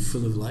buoyant and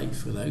full of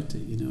life without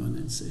it, and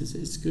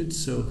it's good.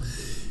 So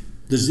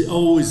there's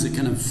always the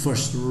kind of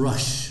first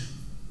rush,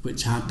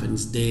 which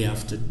happens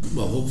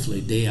hopefully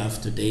day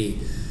after day,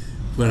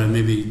 where I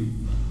maybe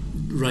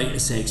write a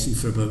section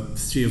for about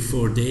 3 or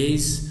 4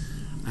 days,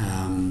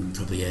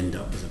 probably end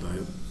up with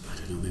about,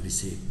 maybe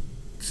say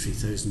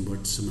 3,000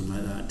 words, something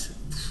like that.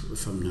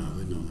 If I'm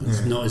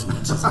not as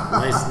much as that.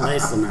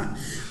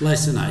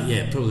 Less than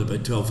that, probably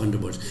about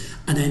 1,200 words.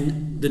 And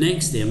then the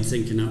next day I'm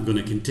thinking I'm going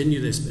to continue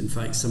this, but in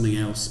fact something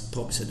else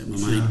pops into my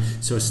mind.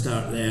 So I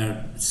start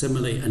there,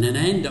 simile, and then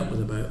I end up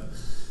with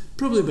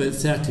probably about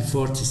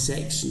 30-40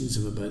 sections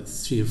of about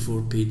 3 or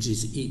 4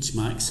 pages each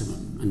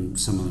maximum, and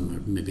some of them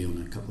are maybe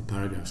only a couple of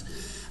paragraphs.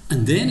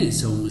 And then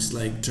it's almost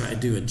like try to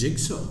do a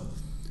jigsaw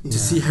to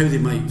see how they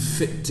might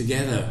fit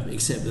together,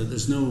 except that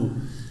there's no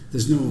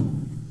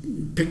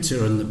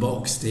picture on the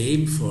box to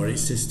aim for.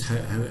 It's just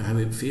how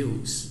it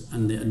feels,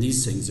 and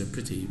these things are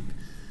pretty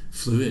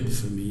fluid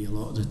for me a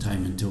lot of the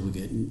time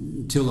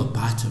until a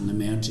pattern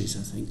emerges.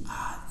 I think,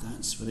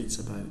 that's what it's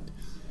about.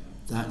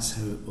 That's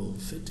how it will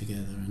fit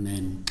together, and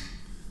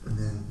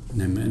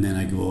then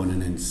I go on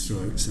and then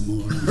throw out some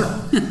more.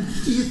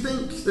 Do you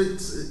think that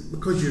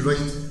because you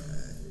write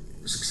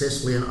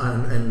successfully in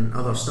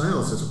other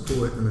styles as a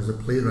poet and as a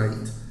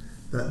playwright,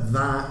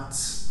 that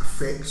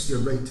affects your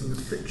writing of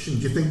fiction?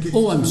 Do you think it...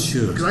 I'm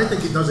sure. Because I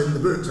think it does in the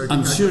books.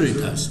 I'm sure it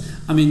does.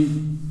 I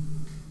mean,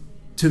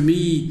 to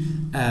me,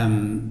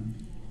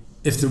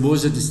 if there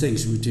was a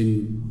distinction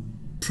between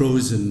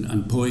prose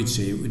and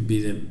poetry, it would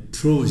be that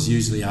prose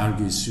usually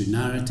argues through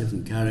narrative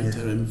and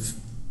character, and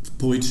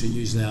poetry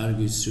usually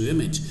argues through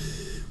image.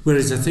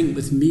 Whereas I think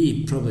with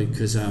me, probably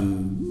because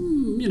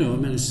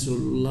it's a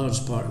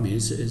large part of me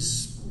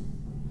is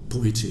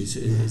poetry.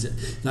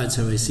 That's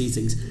how I see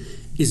things.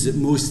 Is that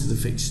most of the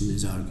fiction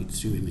is argued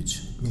through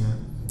image,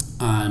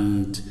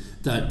 and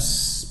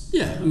that's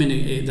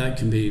that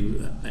can be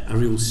a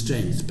real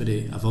strength. But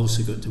I've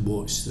also got to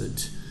watch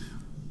that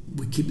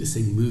we keep the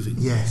thing moving.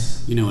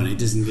 Yes. And it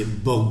doesn't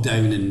get bogged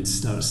down and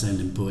start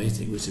sounding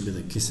poetic, which would be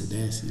the kiss of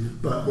death.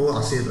 But what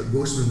I'll say about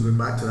Ghostman, going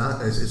back to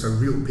that, is it's a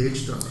real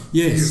page turner.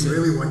 Yes. You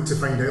really want to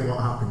find out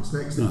what happens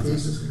next. The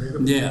pace is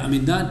incredible. Yeah, I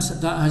mean that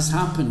has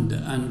happened,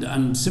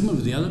 and similar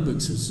with the other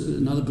books. There's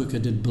another book I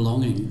did,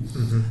 Belonging,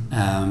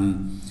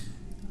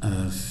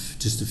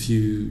 just a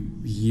few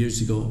years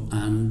ago,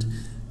 and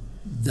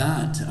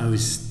that I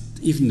was.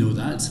 Even though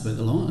that's the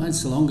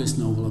longest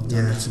novel I've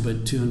done. It's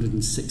about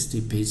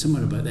 260 pages,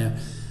 somewhere about there,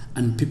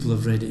 and people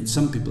have read it.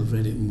 Some people have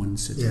read it in one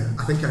sitting. Yeah,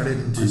 I think I read it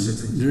in two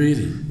sittings.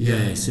 Really?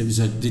 Yes, it was.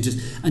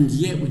 And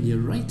yet when you're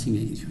writing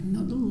it, you're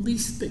not the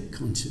least bit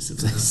conscious of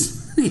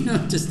this.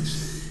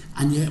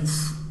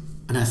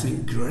 And I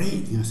think,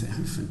 great. I think,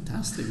 how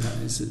fantastic that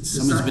is.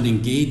 Someone's been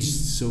engaged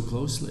so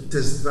closely.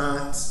 Does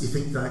that, you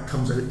think that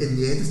comes out in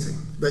the editing?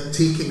 Like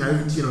taking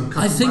out, cutting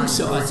I think back,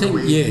 so. I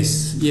think,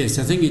 yes.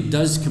 I think it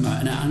does come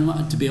out.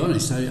 And to be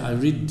honest, I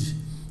read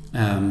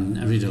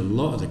a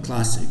lot of the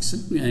classics,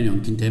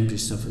 contemporary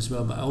stuff as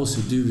well, but I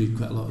also do read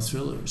quite a lot of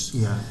thrillers.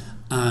 Yeah.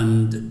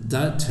 And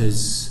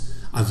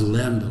I've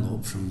learned a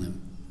lot from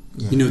them.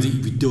 Yeah.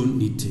 That we don't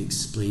need to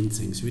explain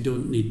things. We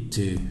don't need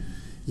to,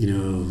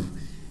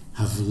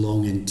 have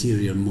long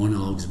interior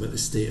monologues about the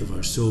state of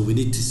our soul. We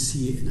need to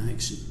see it in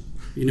action.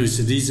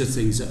 So these are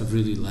things that I've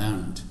really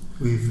learned.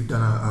 We've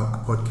done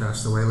a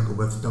podcast a while ago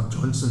with Doug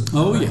Johnson.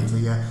 Oh,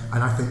 yeah.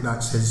 And I think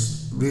that's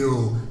his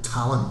real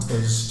talent,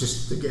 is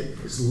just to get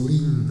this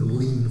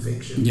lean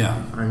fiction.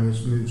 Yeah. And he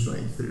just moves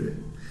right through it.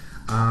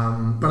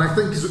 But I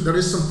think there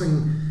is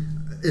something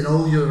in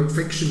all your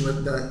fiction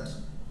that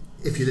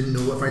if I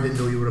didn't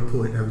know you were a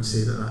poet, I would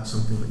say that that's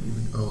something that you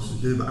would also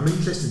do. But I'm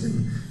interested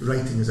in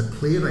writing as a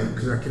playwright,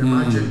 because I can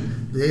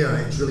imagine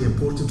it's really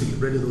important to get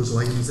rid of those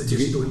lines that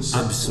just don't sit.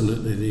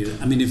 Absolutely.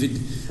 I mean,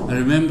 I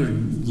remember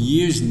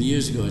years and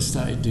years ago I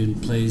started doing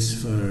plays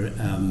for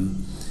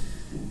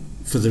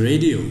the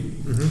radio,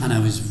 and I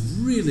was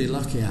really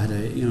lucky. I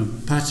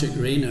had Patrick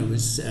Rayner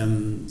was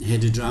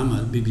head of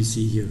drama at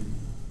BBC here,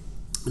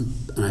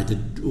 and I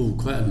did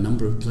quite a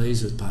number of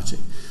plays with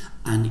Patrick,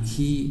 and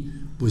he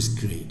was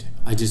great.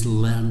 I just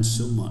learned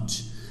so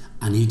much,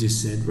 and he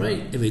just said,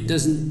 right, if it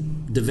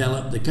doesn't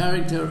develop the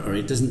character or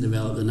it doesn't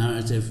develop the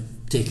narrative,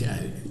 take it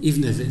out,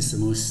 even if it's the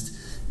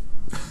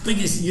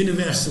biggest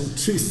universal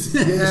truth.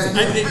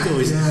 Out it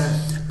goes.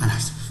 And I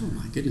said, oh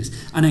my goodness.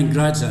 And then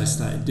gradually I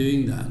started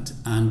doing that,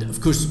 and of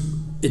course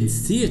in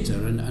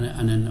theatre and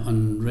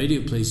on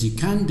radio plays you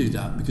can do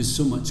that, because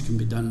so much can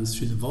be done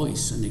through the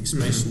voice and the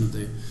expression of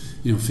the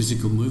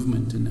physical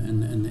movement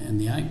and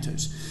the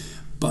actors.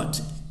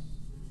 But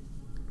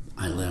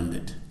I learned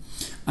it.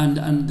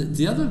 And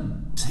the other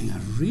thing I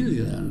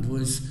really learned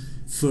was,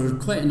 for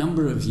quite a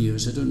number of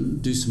years, I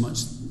don't do so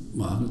much,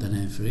 I haven't done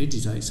it for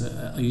ages actually.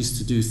 I used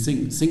to do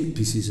think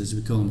pieces, as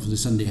we call them, for the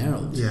Sunday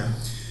Herald. Yeah.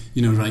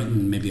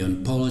 Writing maybe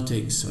on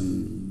politics,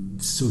 on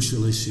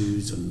social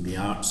issues, on the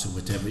arts or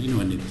whatever,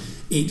 and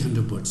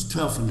 800 words,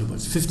 1,200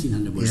 words,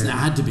 1,500 words. And it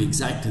had to be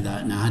exactly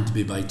that, and it had to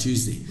be by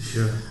Tuesday.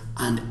 Sure.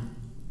 And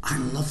I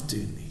love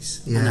doing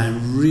these. Yeah. And I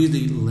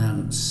really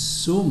learned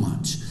so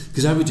much,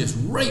 because I would just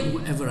write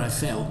whatever I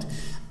felt,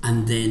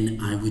 and then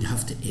I would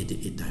have to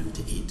edit it down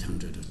to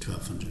 800 or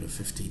 1,200 or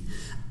 15.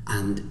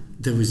 And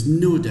there was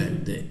no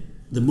doubt that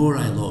the more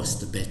I lost,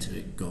 the better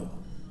it got.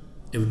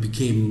 It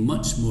became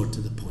much more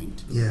to the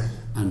point. Yeah.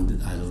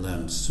 And I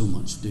learned so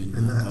much doing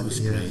that. That was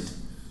great.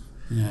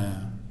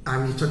 Yeah.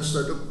 And you touched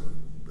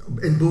on,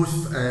 in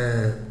both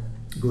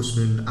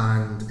Ghostmoon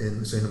and in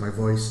The Sound of My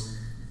Voice,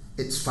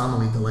 it's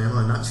family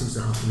dilemma, and that seems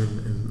to happen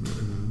in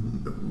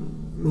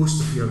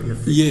most of your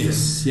fiction.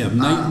 Yes, yeah.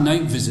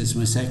 Night Visit's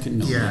my second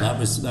novel. Yeah. That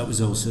was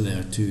also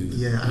there too.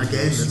 Yeah, and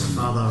again, it's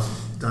father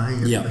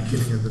dying at the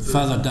beginning of the book.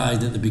 Father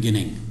died at the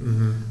beginning,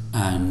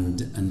 and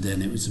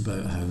then it was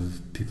about how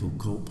people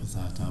cope with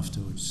that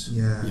afterwards.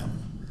 Yeah.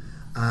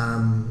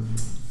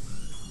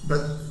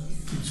 But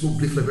you spoke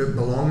briefly about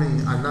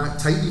Belonging, and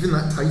that even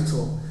that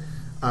title.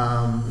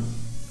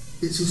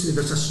 it seems to me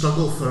there's a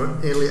struggle for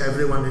nearly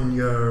everyone in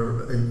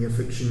your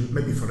fiction,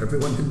 maybe for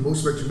everyone in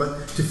most fiction,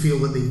 but to feel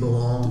that they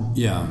belong.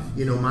 Yeah.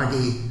 You know,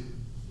 Maggie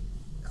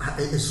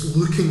is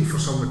looking for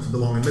somewhere to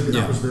belong, and maybe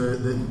that was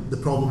the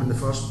problem in the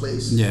first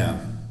place. Yeah.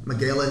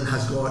 Magellan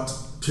has got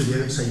to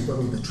the outside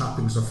world the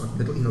trappings of a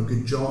middle,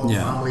 good job,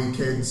 family,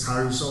 kids,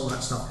 house, all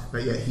that stuff,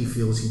 but yet he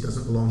feels he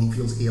doesn't belong. He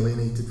feels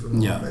alienated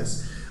from all of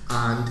this.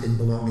 And in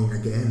belonging,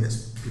 again,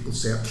 it's people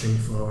searching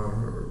for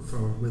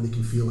where they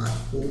can feel at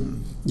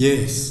home.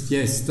 Yes,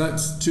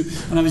 that's true.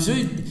 And I was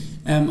really,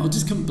 I'll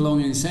just come to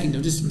belonging in a second.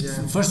 I'll just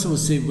first of all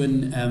say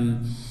when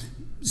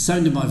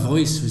Sound of My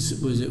Voice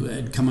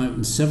had come out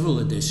in several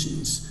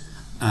editions,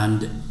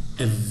 and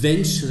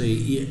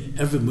eventually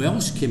Irvin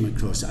Welsh came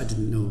across it. I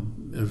didn't know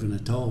Irvin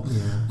at all.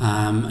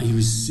 He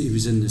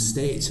was in the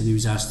States, and he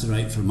was asked to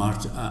write for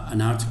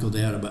an article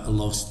there about a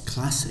lost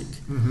classic,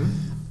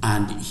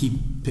 and he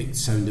picked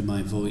Sound of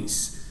My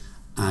Voice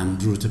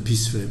and wrote a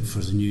piece for it for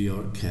the New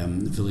York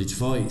Village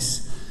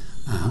Voice.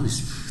 I was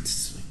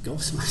just like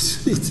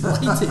gobsmacked,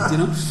 delighted,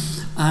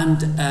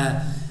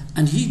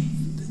 and he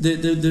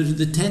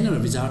the tenor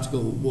of his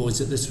article was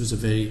that this was a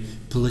very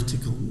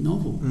political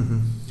novel,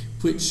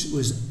 which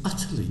was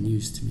utterly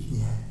news to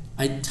me.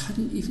 It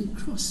hadn't even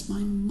crossed my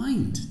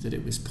mind that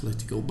it was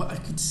political, but I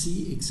could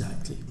see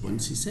exactly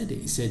once he said it.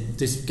 He said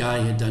this guy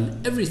had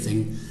done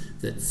everything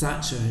that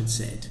Thatcher had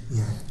said,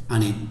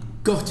 and he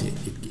got it.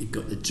 He'd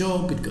got the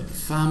job, he'd got the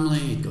family,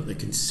 he'd got the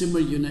consumer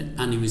unit,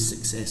 and he was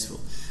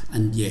successful.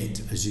 And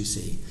yet, as you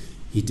say,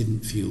 he didn't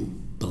feel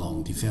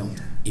belonged. He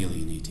felt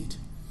alienated.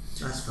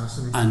 That's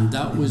fascinating. And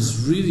that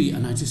was really,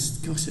 and I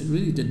just, it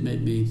really did make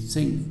me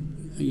think,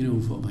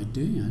 what am I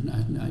doing? I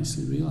hadn't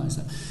actually realised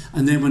that.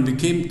 And then when we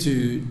came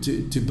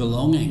to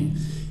belonging,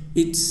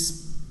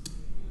 it's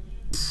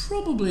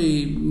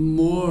probably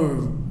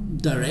more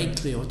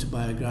directly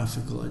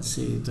autobiographical, I'd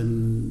say,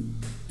 than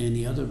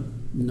any other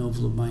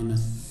novel of mine,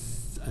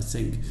 I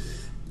think.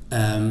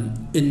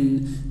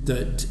 In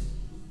that,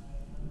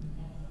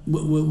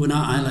 when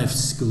I left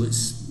school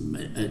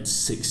at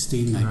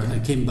 16, I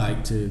came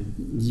back to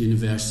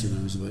university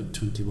when I was about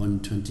 21,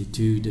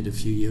 22, did a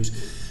few years.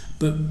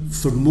 But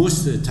for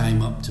most of the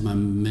time up to my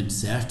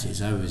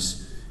mid-30s, I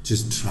was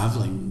just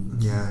travelling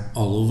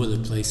all over the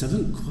place. I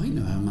don't quite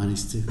know how I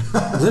managed to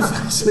live,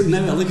 actually.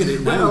 Now I look at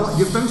it now. Well,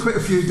 you've done quite a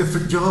few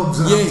different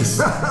jobs. Yes,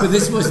 but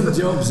this wasn't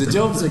jobs. The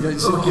jobs I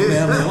got shown up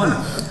early on.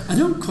 I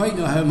don't quite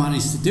know how I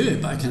managed to do it,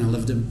 but I kind of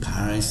lived in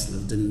Paris,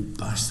 lived in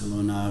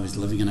Barcelona. I was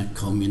living in a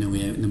commune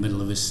away out in the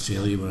middle of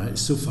Australia where I was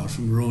so far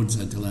from roads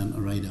I had to learn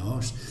to ride a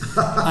horse.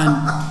 And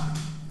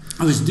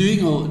I was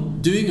doing all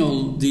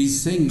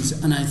these things,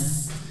 and I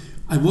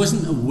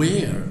wasn't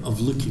aware of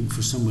looking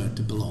for somewhere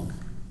to belong.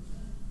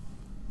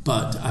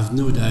 But I've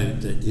no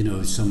doubt that,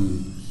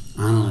 some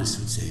analyst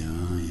would say,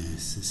 oh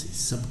yes, this is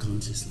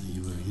subconsciously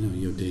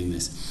you're doing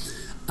this.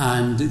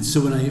 And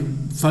so when I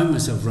found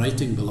myself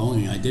writing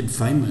belonging, I did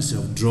find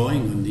myself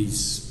drawing on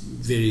these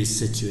various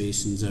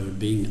situations I was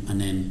being,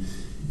 and then,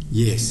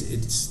 yes,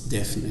 it's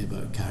definitely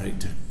about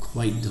character,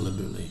 quite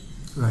deliberately.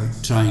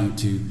 Trying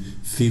to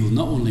feel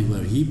not only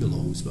where he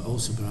belongs, but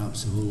also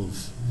perhaps the whole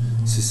of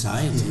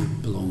society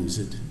belongs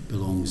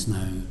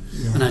now.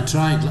 And I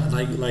tried,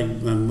 like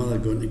my mother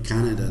going to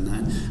Canada and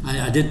that,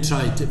 I did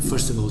try to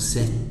first of all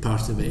set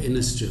part of it in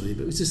Australia,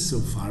 but it was just so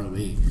far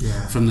away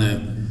from the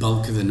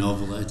bulk of the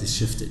novel that I had to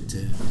shift it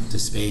to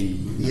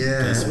Spain.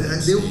 If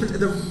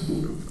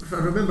I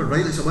remember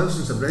right, it's a while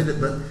since I've read it,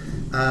 but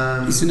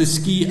it's in a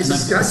ski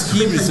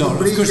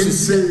resort. Of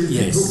course,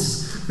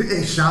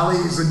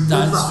 chalets and the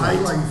high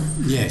life.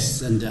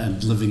 Yes, and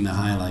living the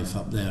high life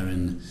up there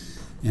in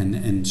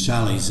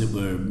chalets there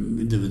were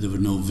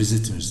no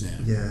visitors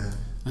there.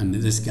 And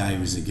this guy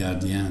was the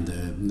gardien,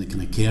 the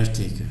kind of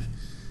caretaker,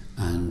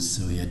 and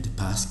so he had the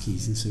pass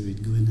keys, and so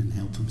he'd go in and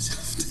help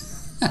himself to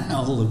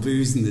all the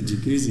booze and the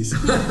jacuzzis. I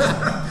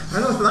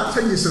know, but that's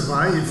how you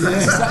survived.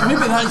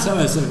 Maybe that's how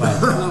I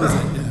survived. That was it.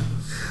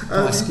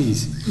 Pass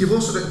keys. You've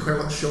also written quite a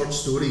lot of short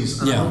stories,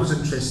 and I'm always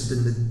interested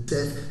in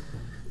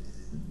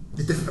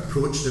the different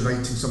approach to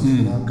writing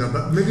something longer,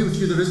 but maybe with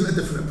you there isn't a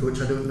different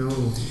approach, I don't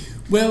know.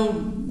 Well,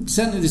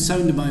 certainly The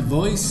Sound of My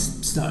Voice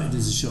started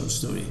as a short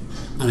story,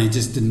 and it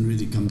just didn't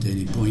really come to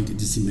any point. It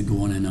just seemed to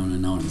go on and on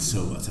and on,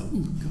 so I thought, oh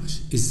my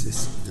gosh, is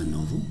this the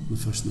novel, the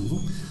first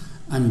novel?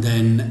 And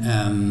then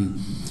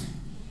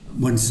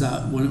once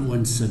I'd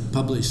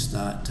published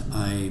that,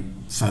 I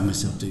found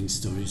myself doing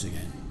stories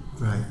again.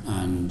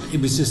 And it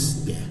was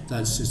just,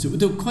 that's just it.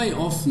 Though quite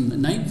often the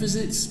Night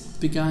Visits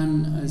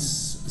began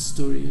as a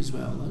story as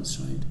well, that's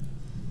right.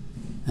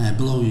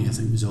 Belonging, I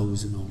think, was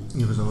always a novel.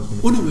 It was always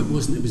no, it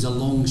wasn't. It was a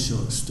long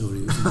short story.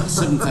 It was about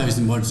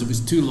 7,000 words. It was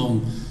too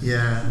long.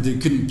 They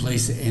couldn't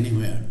place it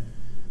anywhere.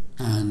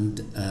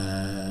 And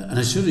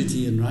I showed it to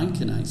Ian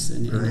Rankin,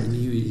 actually, and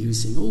he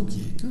was saying, oh,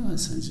 that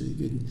sounds really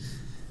good.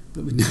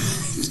 But we had no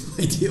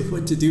idea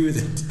what to do with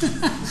it.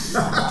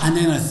 And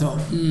then I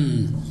thought,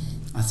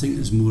 I think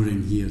there's more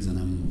in here than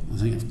I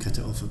think I've cut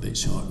it off a bit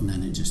short, and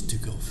then it just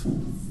took off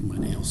and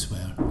went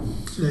elsewhere.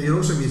 Now, you're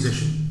also a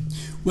musician.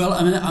 Well,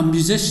 I'm a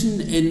musician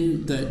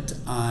in that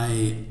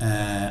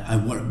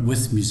I work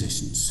with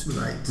musicians.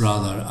 Right.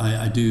 Rather,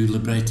 I do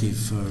libretti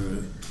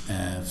for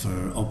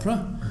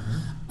opera,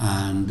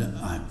 and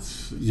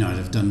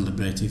I've done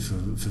libretti for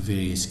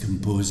various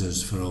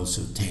composers, for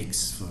also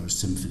texts for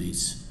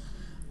symphonies,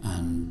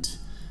 and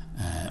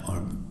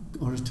or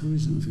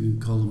oratories. I don't know if you can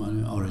call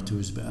them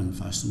oratories, a bit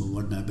unfashionable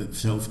word now, but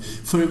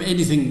for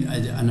anything,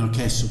 an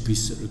orchestral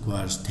piece that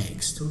requires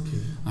text.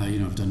 Okay.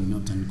 I've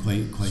done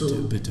quite So,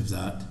 a bit of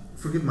that.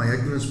 Forgive my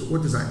ignorance, but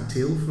what does that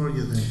entail for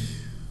you then?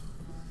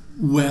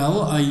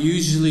 Well, I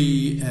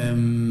usually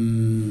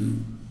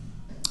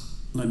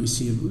let me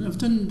see. I've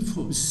done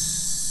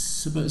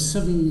about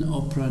 7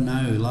 opera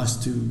now.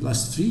 Last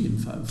 3, in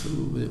fact,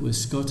 with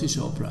Scottish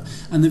opera,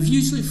 and they've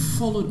usually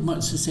followed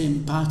much the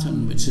same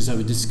pattern, which is I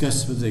would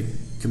discuss with the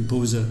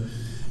composer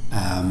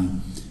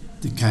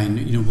the kind,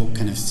 what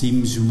kind of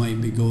themes you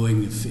might be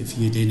going, if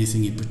he had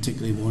anything he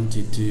particularly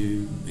wanted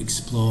to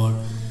explore,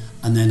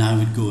 and then I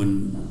would go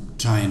and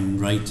try and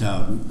write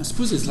I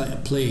suppose it's like a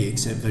play,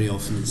 except very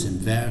often it's in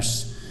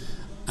verse,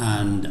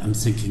 and I'm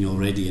thinking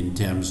already in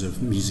terms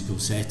of musical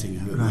setting,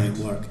 how it might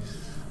work.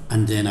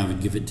 And then I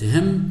would give it to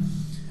him,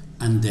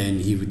 and then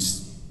he would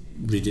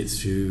read it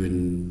through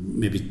and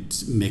maybe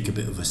make a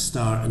bit of a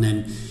start, and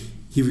then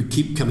he would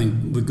keep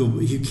coming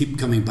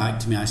back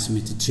to me, asking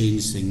me to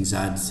change things,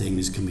 add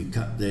things. Can we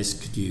cut this?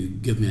 Could you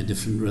give me a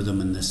different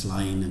rhythm in this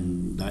line,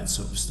 and that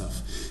sort of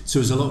stuff. So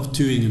it was a lot of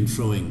toing and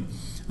froing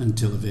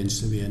until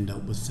eventually we end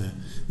up with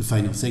the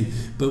final thing.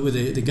 But with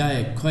the guy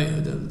I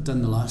quite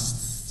done the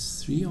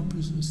last 3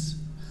 operas was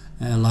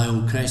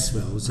Lyle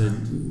Cresswell.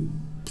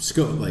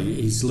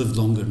 He's lived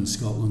longer in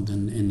Scotland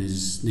than in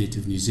his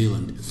native New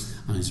Zealand,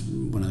 and he's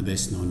one of the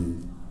best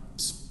known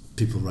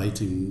people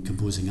writing,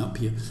 composing up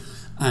here.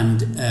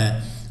 And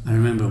I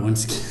remember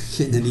once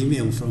getting an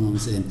email from him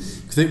saying,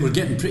 I think we're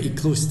getting pretty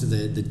close to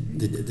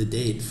the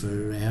date for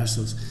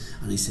rehearsals,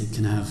 and he said,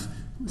 can I have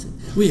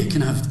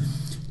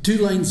 2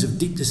 lines of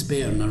deep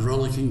despair and a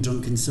rollicking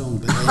drunken song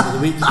by the end of the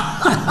week? So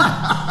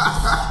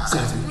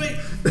I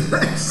said,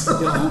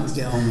 right,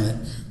 get on with it.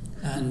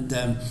 And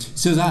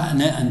so that,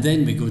 and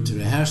then we go to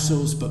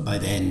rehearsals, but by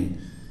then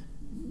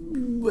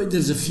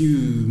there's a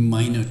few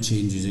minor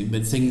changes,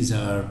 but things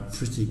are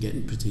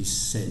getting pretty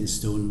set in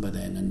stone by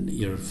then, and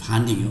you're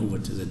handing it over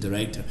to the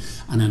director,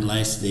 and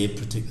unless they're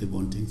particularly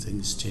wanting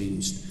things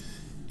changed,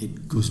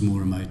 it goes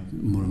more and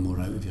more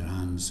out of your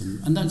hands,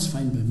 and that's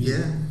fine by me.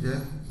 Yeah.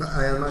 But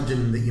I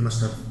imagine that you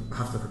must have to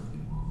have a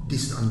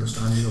decent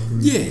understanding of the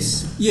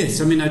music.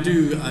 Yes. I mean, I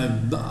do.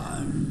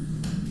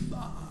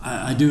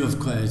 I do have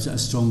quite a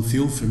strong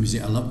feel for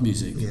music. I love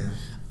music,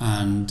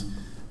 and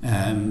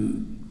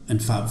in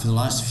fact, for the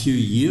last few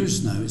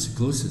years now, it's the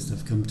closest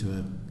I've come to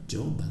a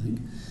job, I think,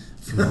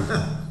 for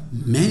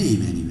many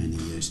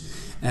years.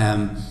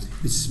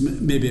 It's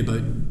maybe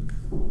about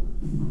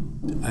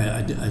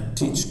I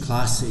teach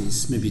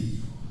classes, maybe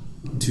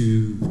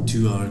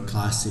 2-hour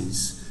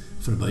classes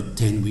for about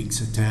 10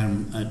 weeks a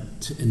term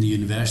in the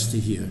university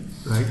here,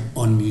 right,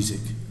 on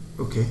music.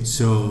 Okay.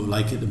 So,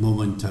 like at the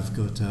moment, I've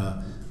got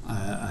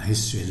a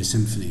history of the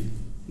symphony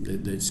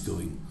that's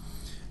going,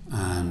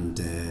 and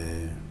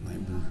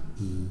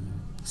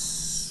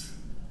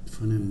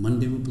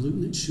Monday we'll be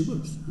looking at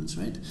Schubert. That's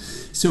right.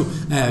 So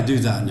I do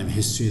that, and I have a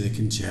history of the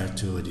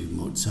concerto. I do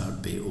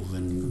Mozart,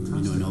 Beethoven,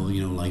 and all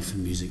life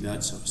and music,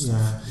 that sort of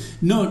stuff.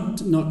 Yeah.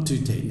 Not too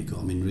technical.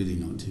 I mean, really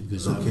not too,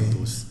 because that would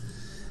both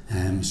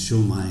show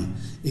my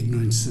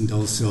ignorance, and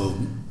also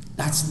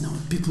that's not.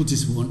 People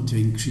just want to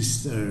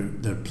increase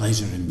their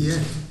pleasure in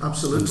music. Yeah,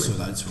 absolutely. And so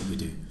that's what we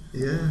do.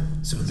 Yeah.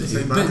 So a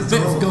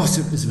bit of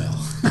gossip as well.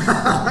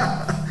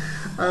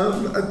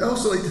 I'd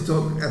also like to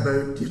talk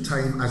about your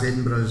time as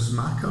Edinburgh's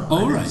Macca.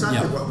 Right,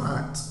 exactly what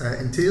that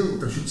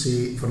entailed. I should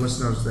say for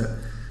listeners that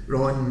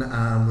Ron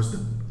was the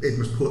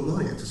Edinburgh's Poet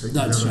Laureate.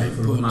 That's right,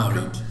 Poet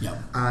Laureate. Yeah.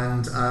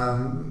 And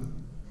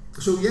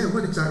so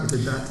what exactly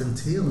did that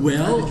entail?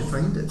 Well, how did you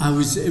find it?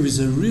 It was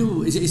a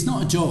real. It's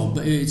not a job,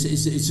 but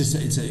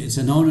it's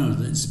an honour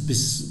that's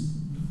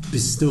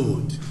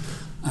bestowed,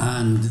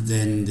 and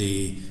then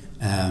a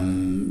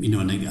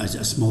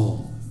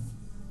small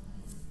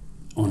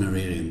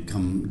honorarium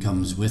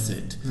comes with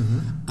it,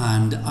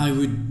 and I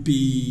would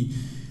be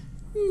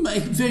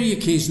very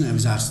occasionally I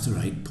was asked to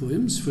write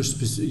poems for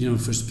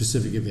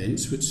specific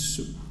events,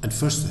 which at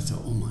first I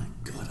thought, oh my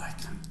God, I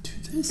can't do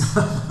this.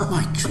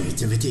 My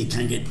creativity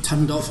can get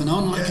turned off and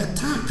on like a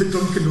tap. Put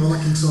Drunken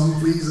Rollicking Song,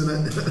 please, in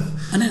it.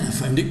 And then I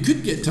found it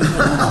could get turned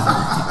on and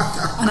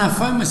off, and I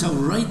found myself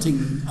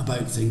writing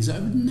about things that I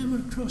would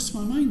never cross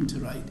my mind to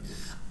write.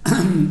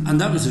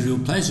 And that was a real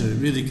pleasure. It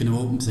really kind of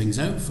opened things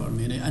out for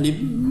me, and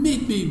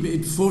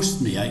it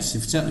forced me, actually,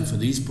 certainly for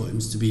these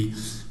poems, to be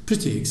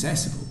pretty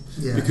accessible,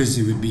 because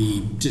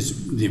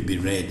they'd be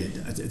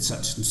read at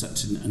such and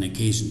such an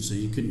occasion, so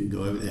you couldn't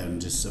go out there and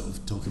just sort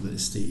of talk about the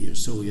state of your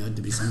soul. You had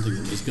to be something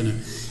that was going to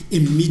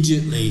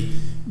immediately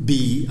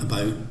be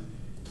about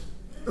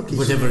Okay,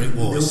 whatever so it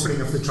was. The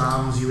opening of the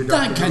trams, you would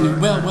That kind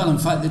of, well, in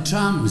fact, the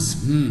trams.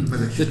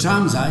 The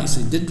trams, I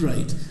actually did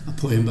write a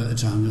poem about the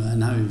tram,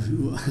 and I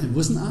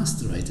wasn't asked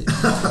to write it.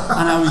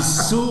 And I was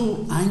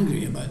so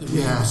angry about the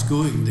way it was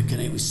going.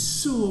 It was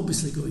so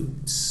obviously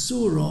going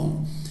so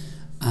wrong.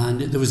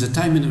 And there was a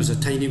time when there was a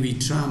tiny wee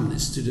tram that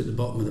stood at the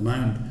bottom of the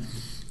mound.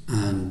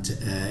 And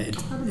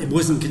it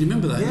wasn't, can you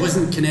remember that? Yeah. It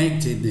wasn't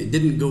connected, it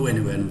didn't go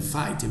anywhere. And in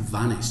fact, it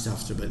vanished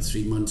after about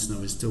 3 months, and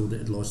I was told it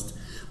had lost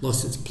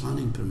its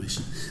planning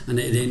permission, and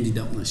it had ended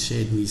up in a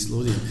shed in East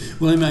Lothian.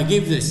 Well, I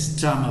gave this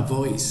tram a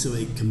voice, so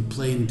it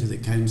complained to the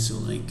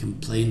council, and it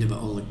complained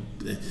about all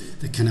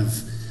the kind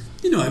of,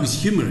 it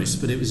was humorous,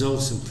 but it was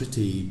also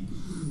pretty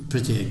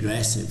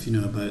aggressive,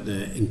 about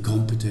the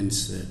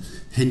incompetence, the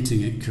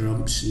hinting at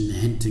corruption,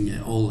 hinting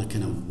at all the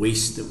kind of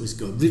waste that was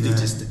going, really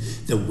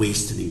just the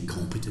waste and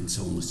incompetence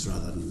almost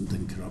rather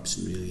than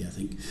corruption, really, I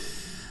think.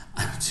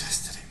 And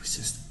it was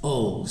just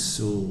all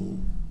so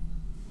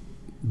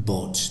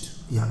botched.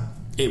 Yeah.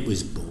 It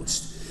was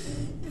botched.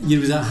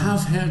 I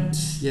have heard,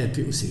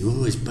 people say,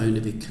 it's bound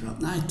to be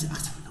corrupt. I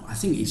don't know. I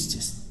think it's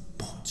just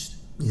botched.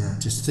 Yeah.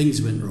 Just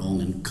things went wrong,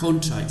 and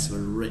contracts were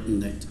written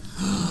that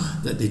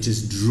they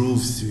just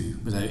drove through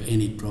without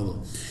any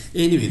problem.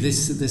 Anyway,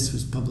 this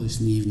was published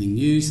in the Evening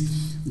News,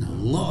 and a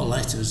lot of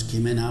letters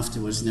came in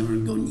afterwards, and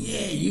everyone going,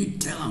 you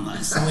tell them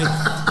that's the way.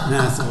 And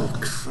I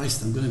thought,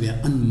 Christ, I'm going to be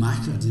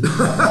unmackered.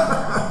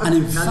 And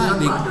in fact,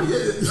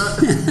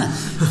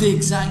 the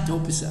exact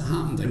opposite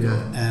happened.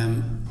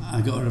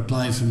 I got a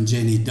reply from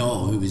Jenny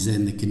Daw, who was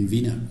then the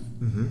convener,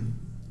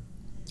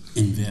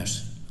 in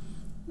verse.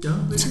 Yeah,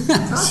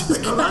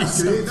 fantastic.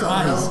 That's great.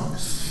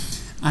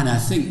 And I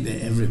think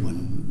that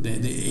everyone,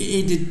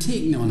 it had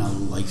taken on a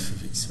life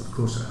of itself. Of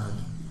course it had.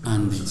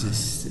 And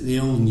they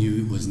all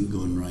knew it wasn't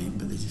going right,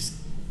 but they just...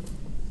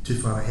 Too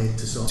far ahead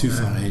to stop it. Too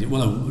far ahead.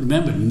 Well, I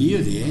remember near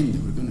the end they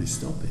were going to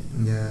stop it.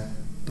 Yeah.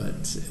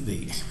 But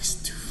it was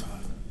too far.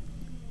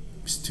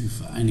 It was too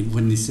far. And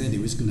when they said it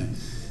was going to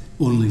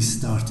only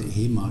start at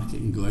Haymarket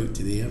and go out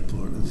to the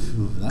airport,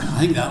 I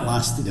think that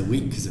lasted a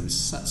week because there was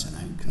such an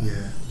outcry.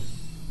 Yeah.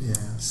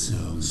 So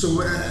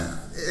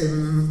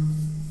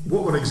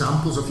what were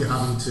examples of you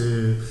having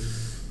to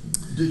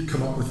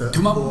come up with a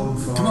poem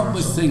for? Come up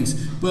with things.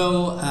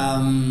 Well,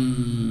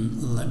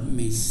 let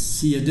me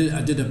see.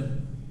 I did a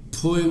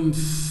poem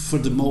for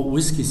the Malt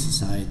Whisky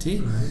Society.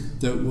 Right.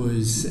 That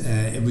was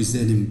it was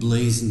then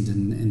emblazoned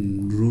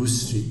in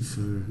Rose Street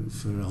for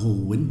a whole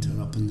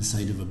winter up on the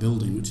side of a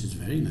building, which is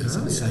very nice.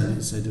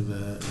 Outside of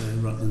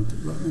Rutland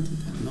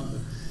Hotel, not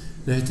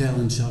the hotel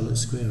in Charlotte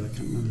Square. I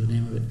can't remember the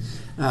name of it.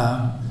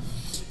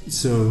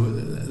 So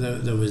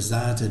there was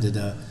that. I did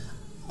a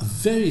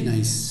very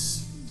nice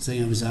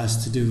thing I was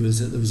asked to do was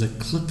that there was a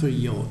clipper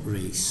yacht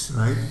race.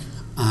 Right.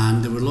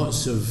 And there were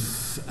lots of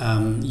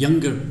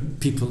younger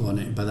people on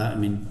it. By that I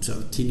mean sort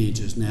of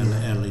teenagers in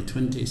early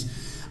 20s.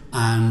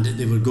 And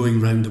they were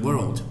going round the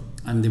world.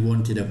 And they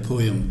wanted a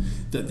poem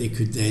that they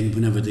could then,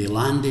 whenever they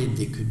landed,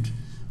 they could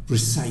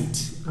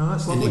recite in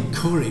a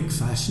choric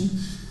fashion.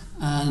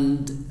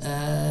 And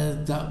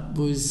that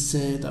was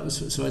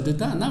so I did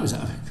that. And that was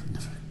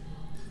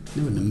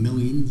never in a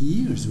million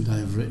years would I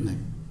have written a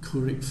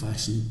choric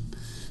fashion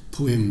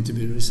poem to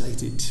be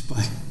recited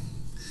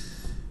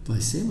by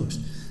sailors.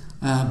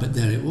 But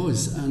there it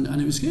was, and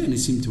it was good, and it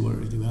seemed to work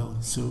really well.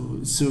 So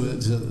there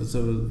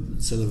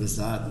was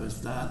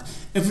that.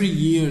 Every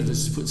year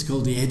there's what's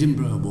called the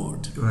Edinburgh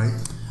Award, right?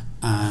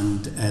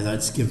 And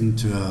that's given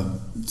to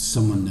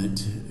someone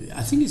that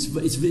I think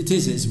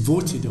it's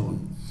voted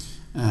on,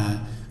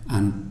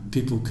 and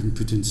people can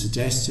put in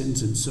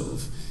suggestions and sort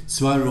of.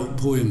 So I wrote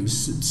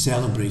poems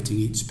celebrating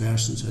each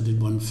person. So I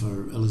did one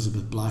for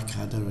Elizabeth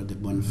Blackadder, I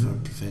did one for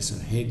Professor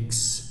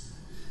Higgs.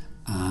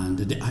 And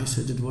I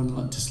did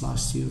one just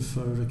last year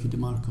for Ricky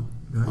DeMarco.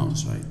 Right. Oh,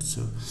 that's right.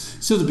 So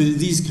there'll be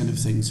these kind of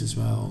things as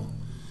well.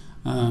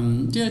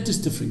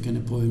 Just different kind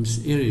of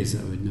poems, areas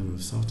that I would never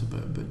have thought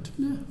about. But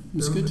yeah, it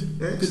was good.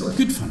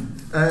 Good fun.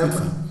 Good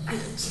fun.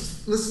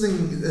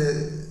 Listening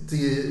to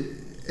you,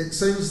 it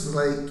sounds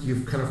like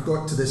you've kind of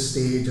got to this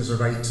stage as a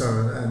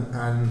writer,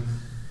 and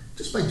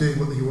just by doing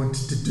what you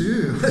wanted to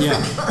do, I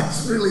think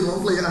that's really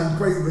lovely and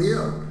quite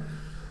rare.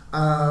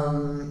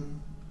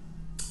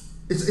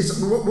 It's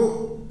what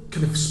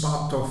kind of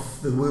sparked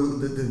off the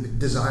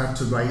desire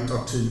to write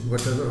or to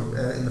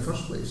whatever in the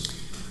first place?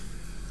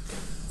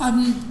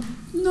 I'm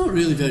not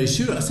really very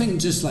sure. I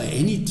think just like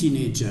any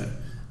teenager,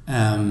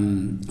 I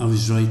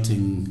was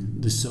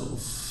writing the sort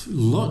of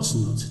lots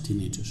and lots of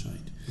teenagers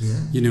write.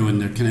 Yeah.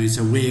 And they're kind of, it's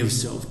a way of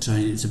sort of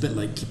trying. It's a bit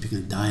like keeping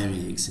a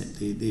diary, except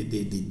they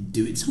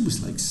do. It's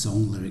almost like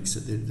song lyrics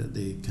that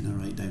they kind of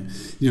write down.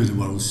 The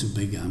world's so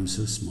big, I'm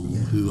so small.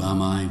 Yeah. Who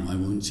am I? Why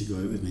won't you go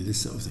out with me? This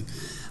sort of thing.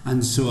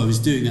 And so I was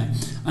doing that,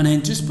 and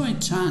then just by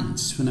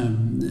chance, when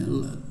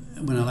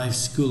I left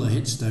school, I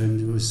hitched down.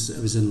 I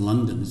was in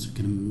London. It was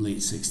kind of late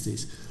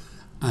 60s,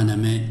 and I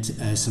met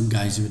some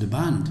guys who had a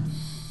band,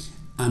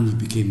 and we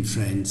became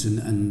friends.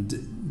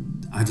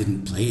 And I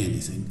didn't play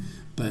anything,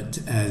 but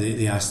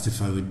they asked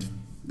if I would,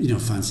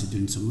 fancy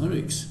doing some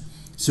lyrics.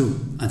 So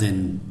I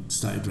then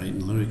started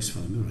writing lyrics for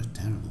them. We were a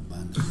terrible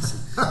band. So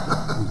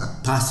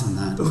pass on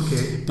that.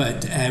 Okay.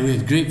 But we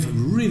had great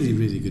fun, really,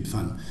 really good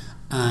fun.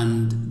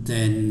 And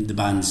then the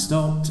band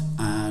stopped,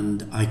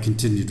 and I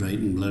continued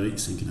writing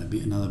lyrics, thinking I'd be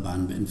another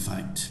band. But in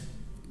fact,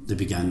 I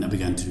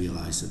began to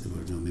realise that they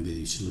were, maybe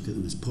they should look at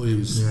them as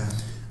poems. Yeah.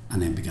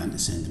 And then began to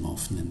send them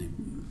off, and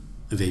then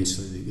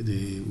eventually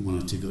the one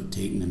or two got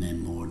taken, and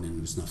then more, and then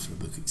there was enough for a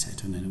book,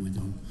 etc. And then it went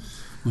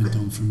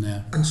on from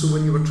there. And so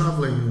when you were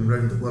travelling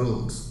around the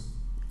world,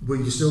 were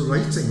you still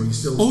writing? Were you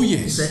still? Oh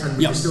yes. And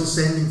were you still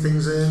sending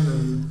things in?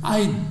 And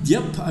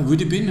I would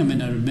have been. I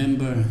mean, I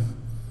remember.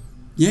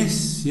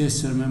 Yes,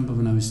 I remember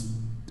when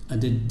I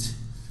did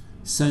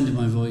Sound of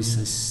My Voice.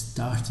 I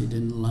started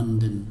in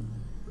London,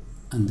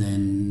 and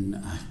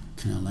then I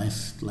kind of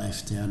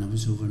left there, and I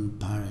was over in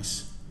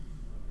Paris.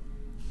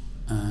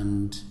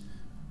 And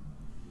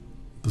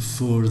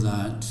before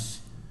that,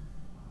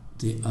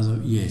 I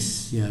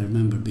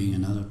remember being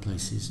in other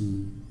places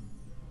and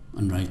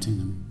writing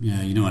them.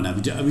 Yeah, and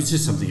it was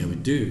just something I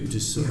would do,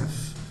 just sort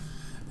of.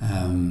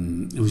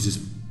 It was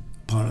just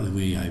part of the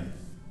way I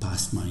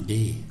passed my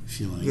day, if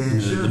you like. Yeah,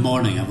 sure. The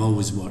morning I've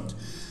always worked,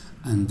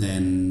 and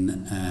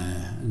then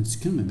and it's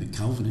kind of maybe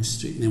Calvinist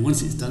Street. And then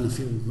once it's done, I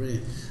feel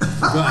really I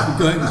can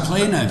go out and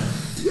play now.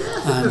 Yeah,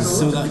 I think there's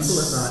a lot of people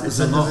like that. It's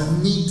like there's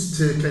a need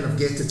to kind of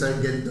get it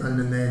out, get it done,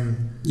 and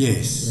then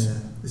yes. Yeah,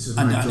 this is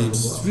my job. And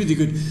it's really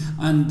good.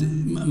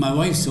 And my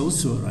wife's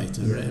also a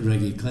writer,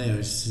 Reggie Clare.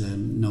 She's a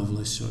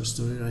novelist, short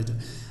story writer,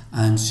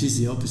 and she's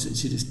the opposite.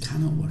 She just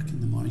cannot work in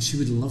the morning. She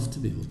would love to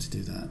be able to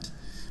do that,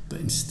 but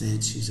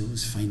instead she's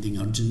always finding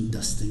urgent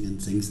dusting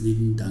and things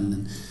needing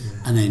done,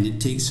 and then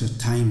it takes her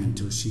time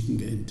until she can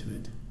get into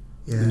it.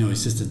 Yeah.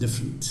 It's just a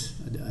different,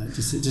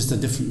 just a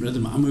different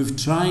rhythm. And we've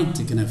tried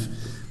to kind of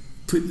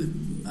put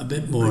a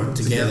bit more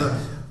together.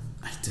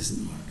 It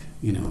doesn't work.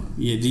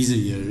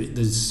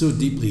 They're so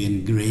deeply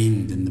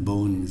ingrained in the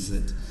bones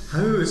that.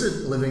 How is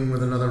it living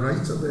with another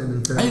writer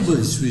then? It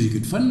was really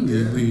good fun.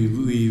 Yeah.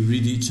 We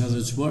read each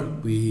other's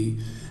work. We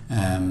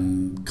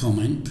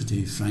comment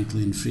pretty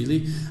frankly and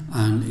freely,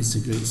 and it's a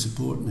great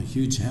support and a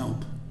huge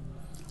help.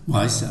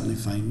 Well, I certainly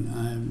find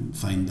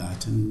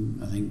that,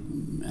 and I think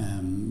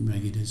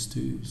Reggie does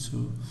too.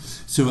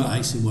 So it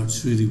actually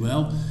works really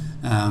well.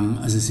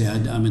 As I say,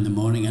 I'm in the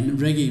morning, and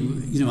Reggie,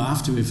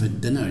 after we've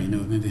had dinner,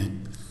 maybe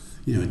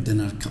had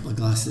dinner, a couple of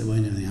glasses of wine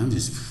and everything, I'm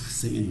just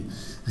thinking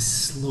a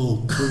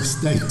slow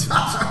coast down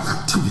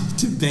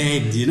to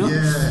bed,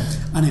 Yeah.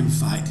 And in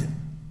fact,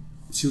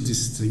 she'll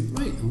just think,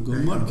 right, I'll go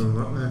and work.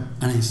 Now.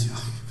 And it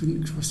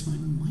wouldn't cross my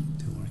mind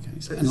to work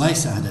out.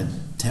 Unless I had a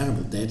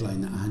terrible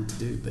deadline that I had to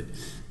do, but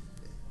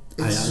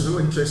it's so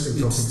interesting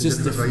talking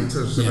to different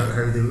writers about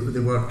how they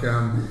work.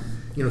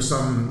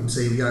 Some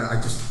say,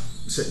 I just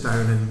sit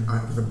down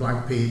and with a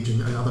blank page,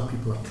 and other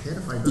people are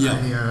terrified of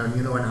and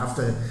have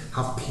to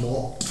have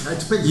plot. It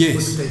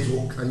depends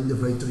what kind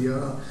of writer you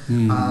are.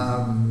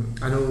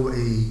 I know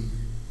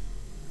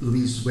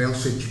Louise Welsh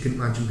said she couldn't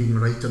imagine being a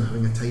writer and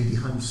having a tidy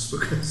house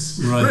because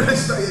it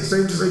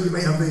sounds as though you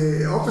might have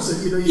the opposite.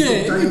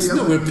 It's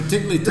not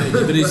particularly tidy,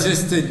 but it's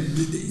just that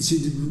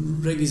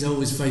Reggie's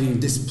always finding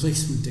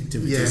displacement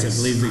activities, I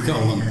believe we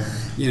call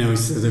them.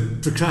 So the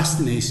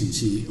procrastination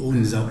she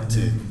owns up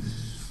to.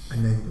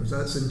 And then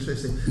that's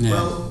interesting. Yeah.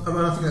 Well,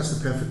 I think that's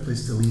the perfect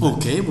place to leave it.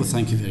 Okay, well,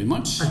 thank you very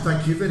much. And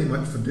thank you very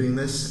much for doing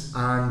this,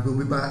 and we'll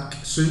be back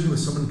soon with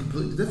someone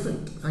completely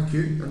different. Thank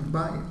you, and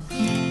bye.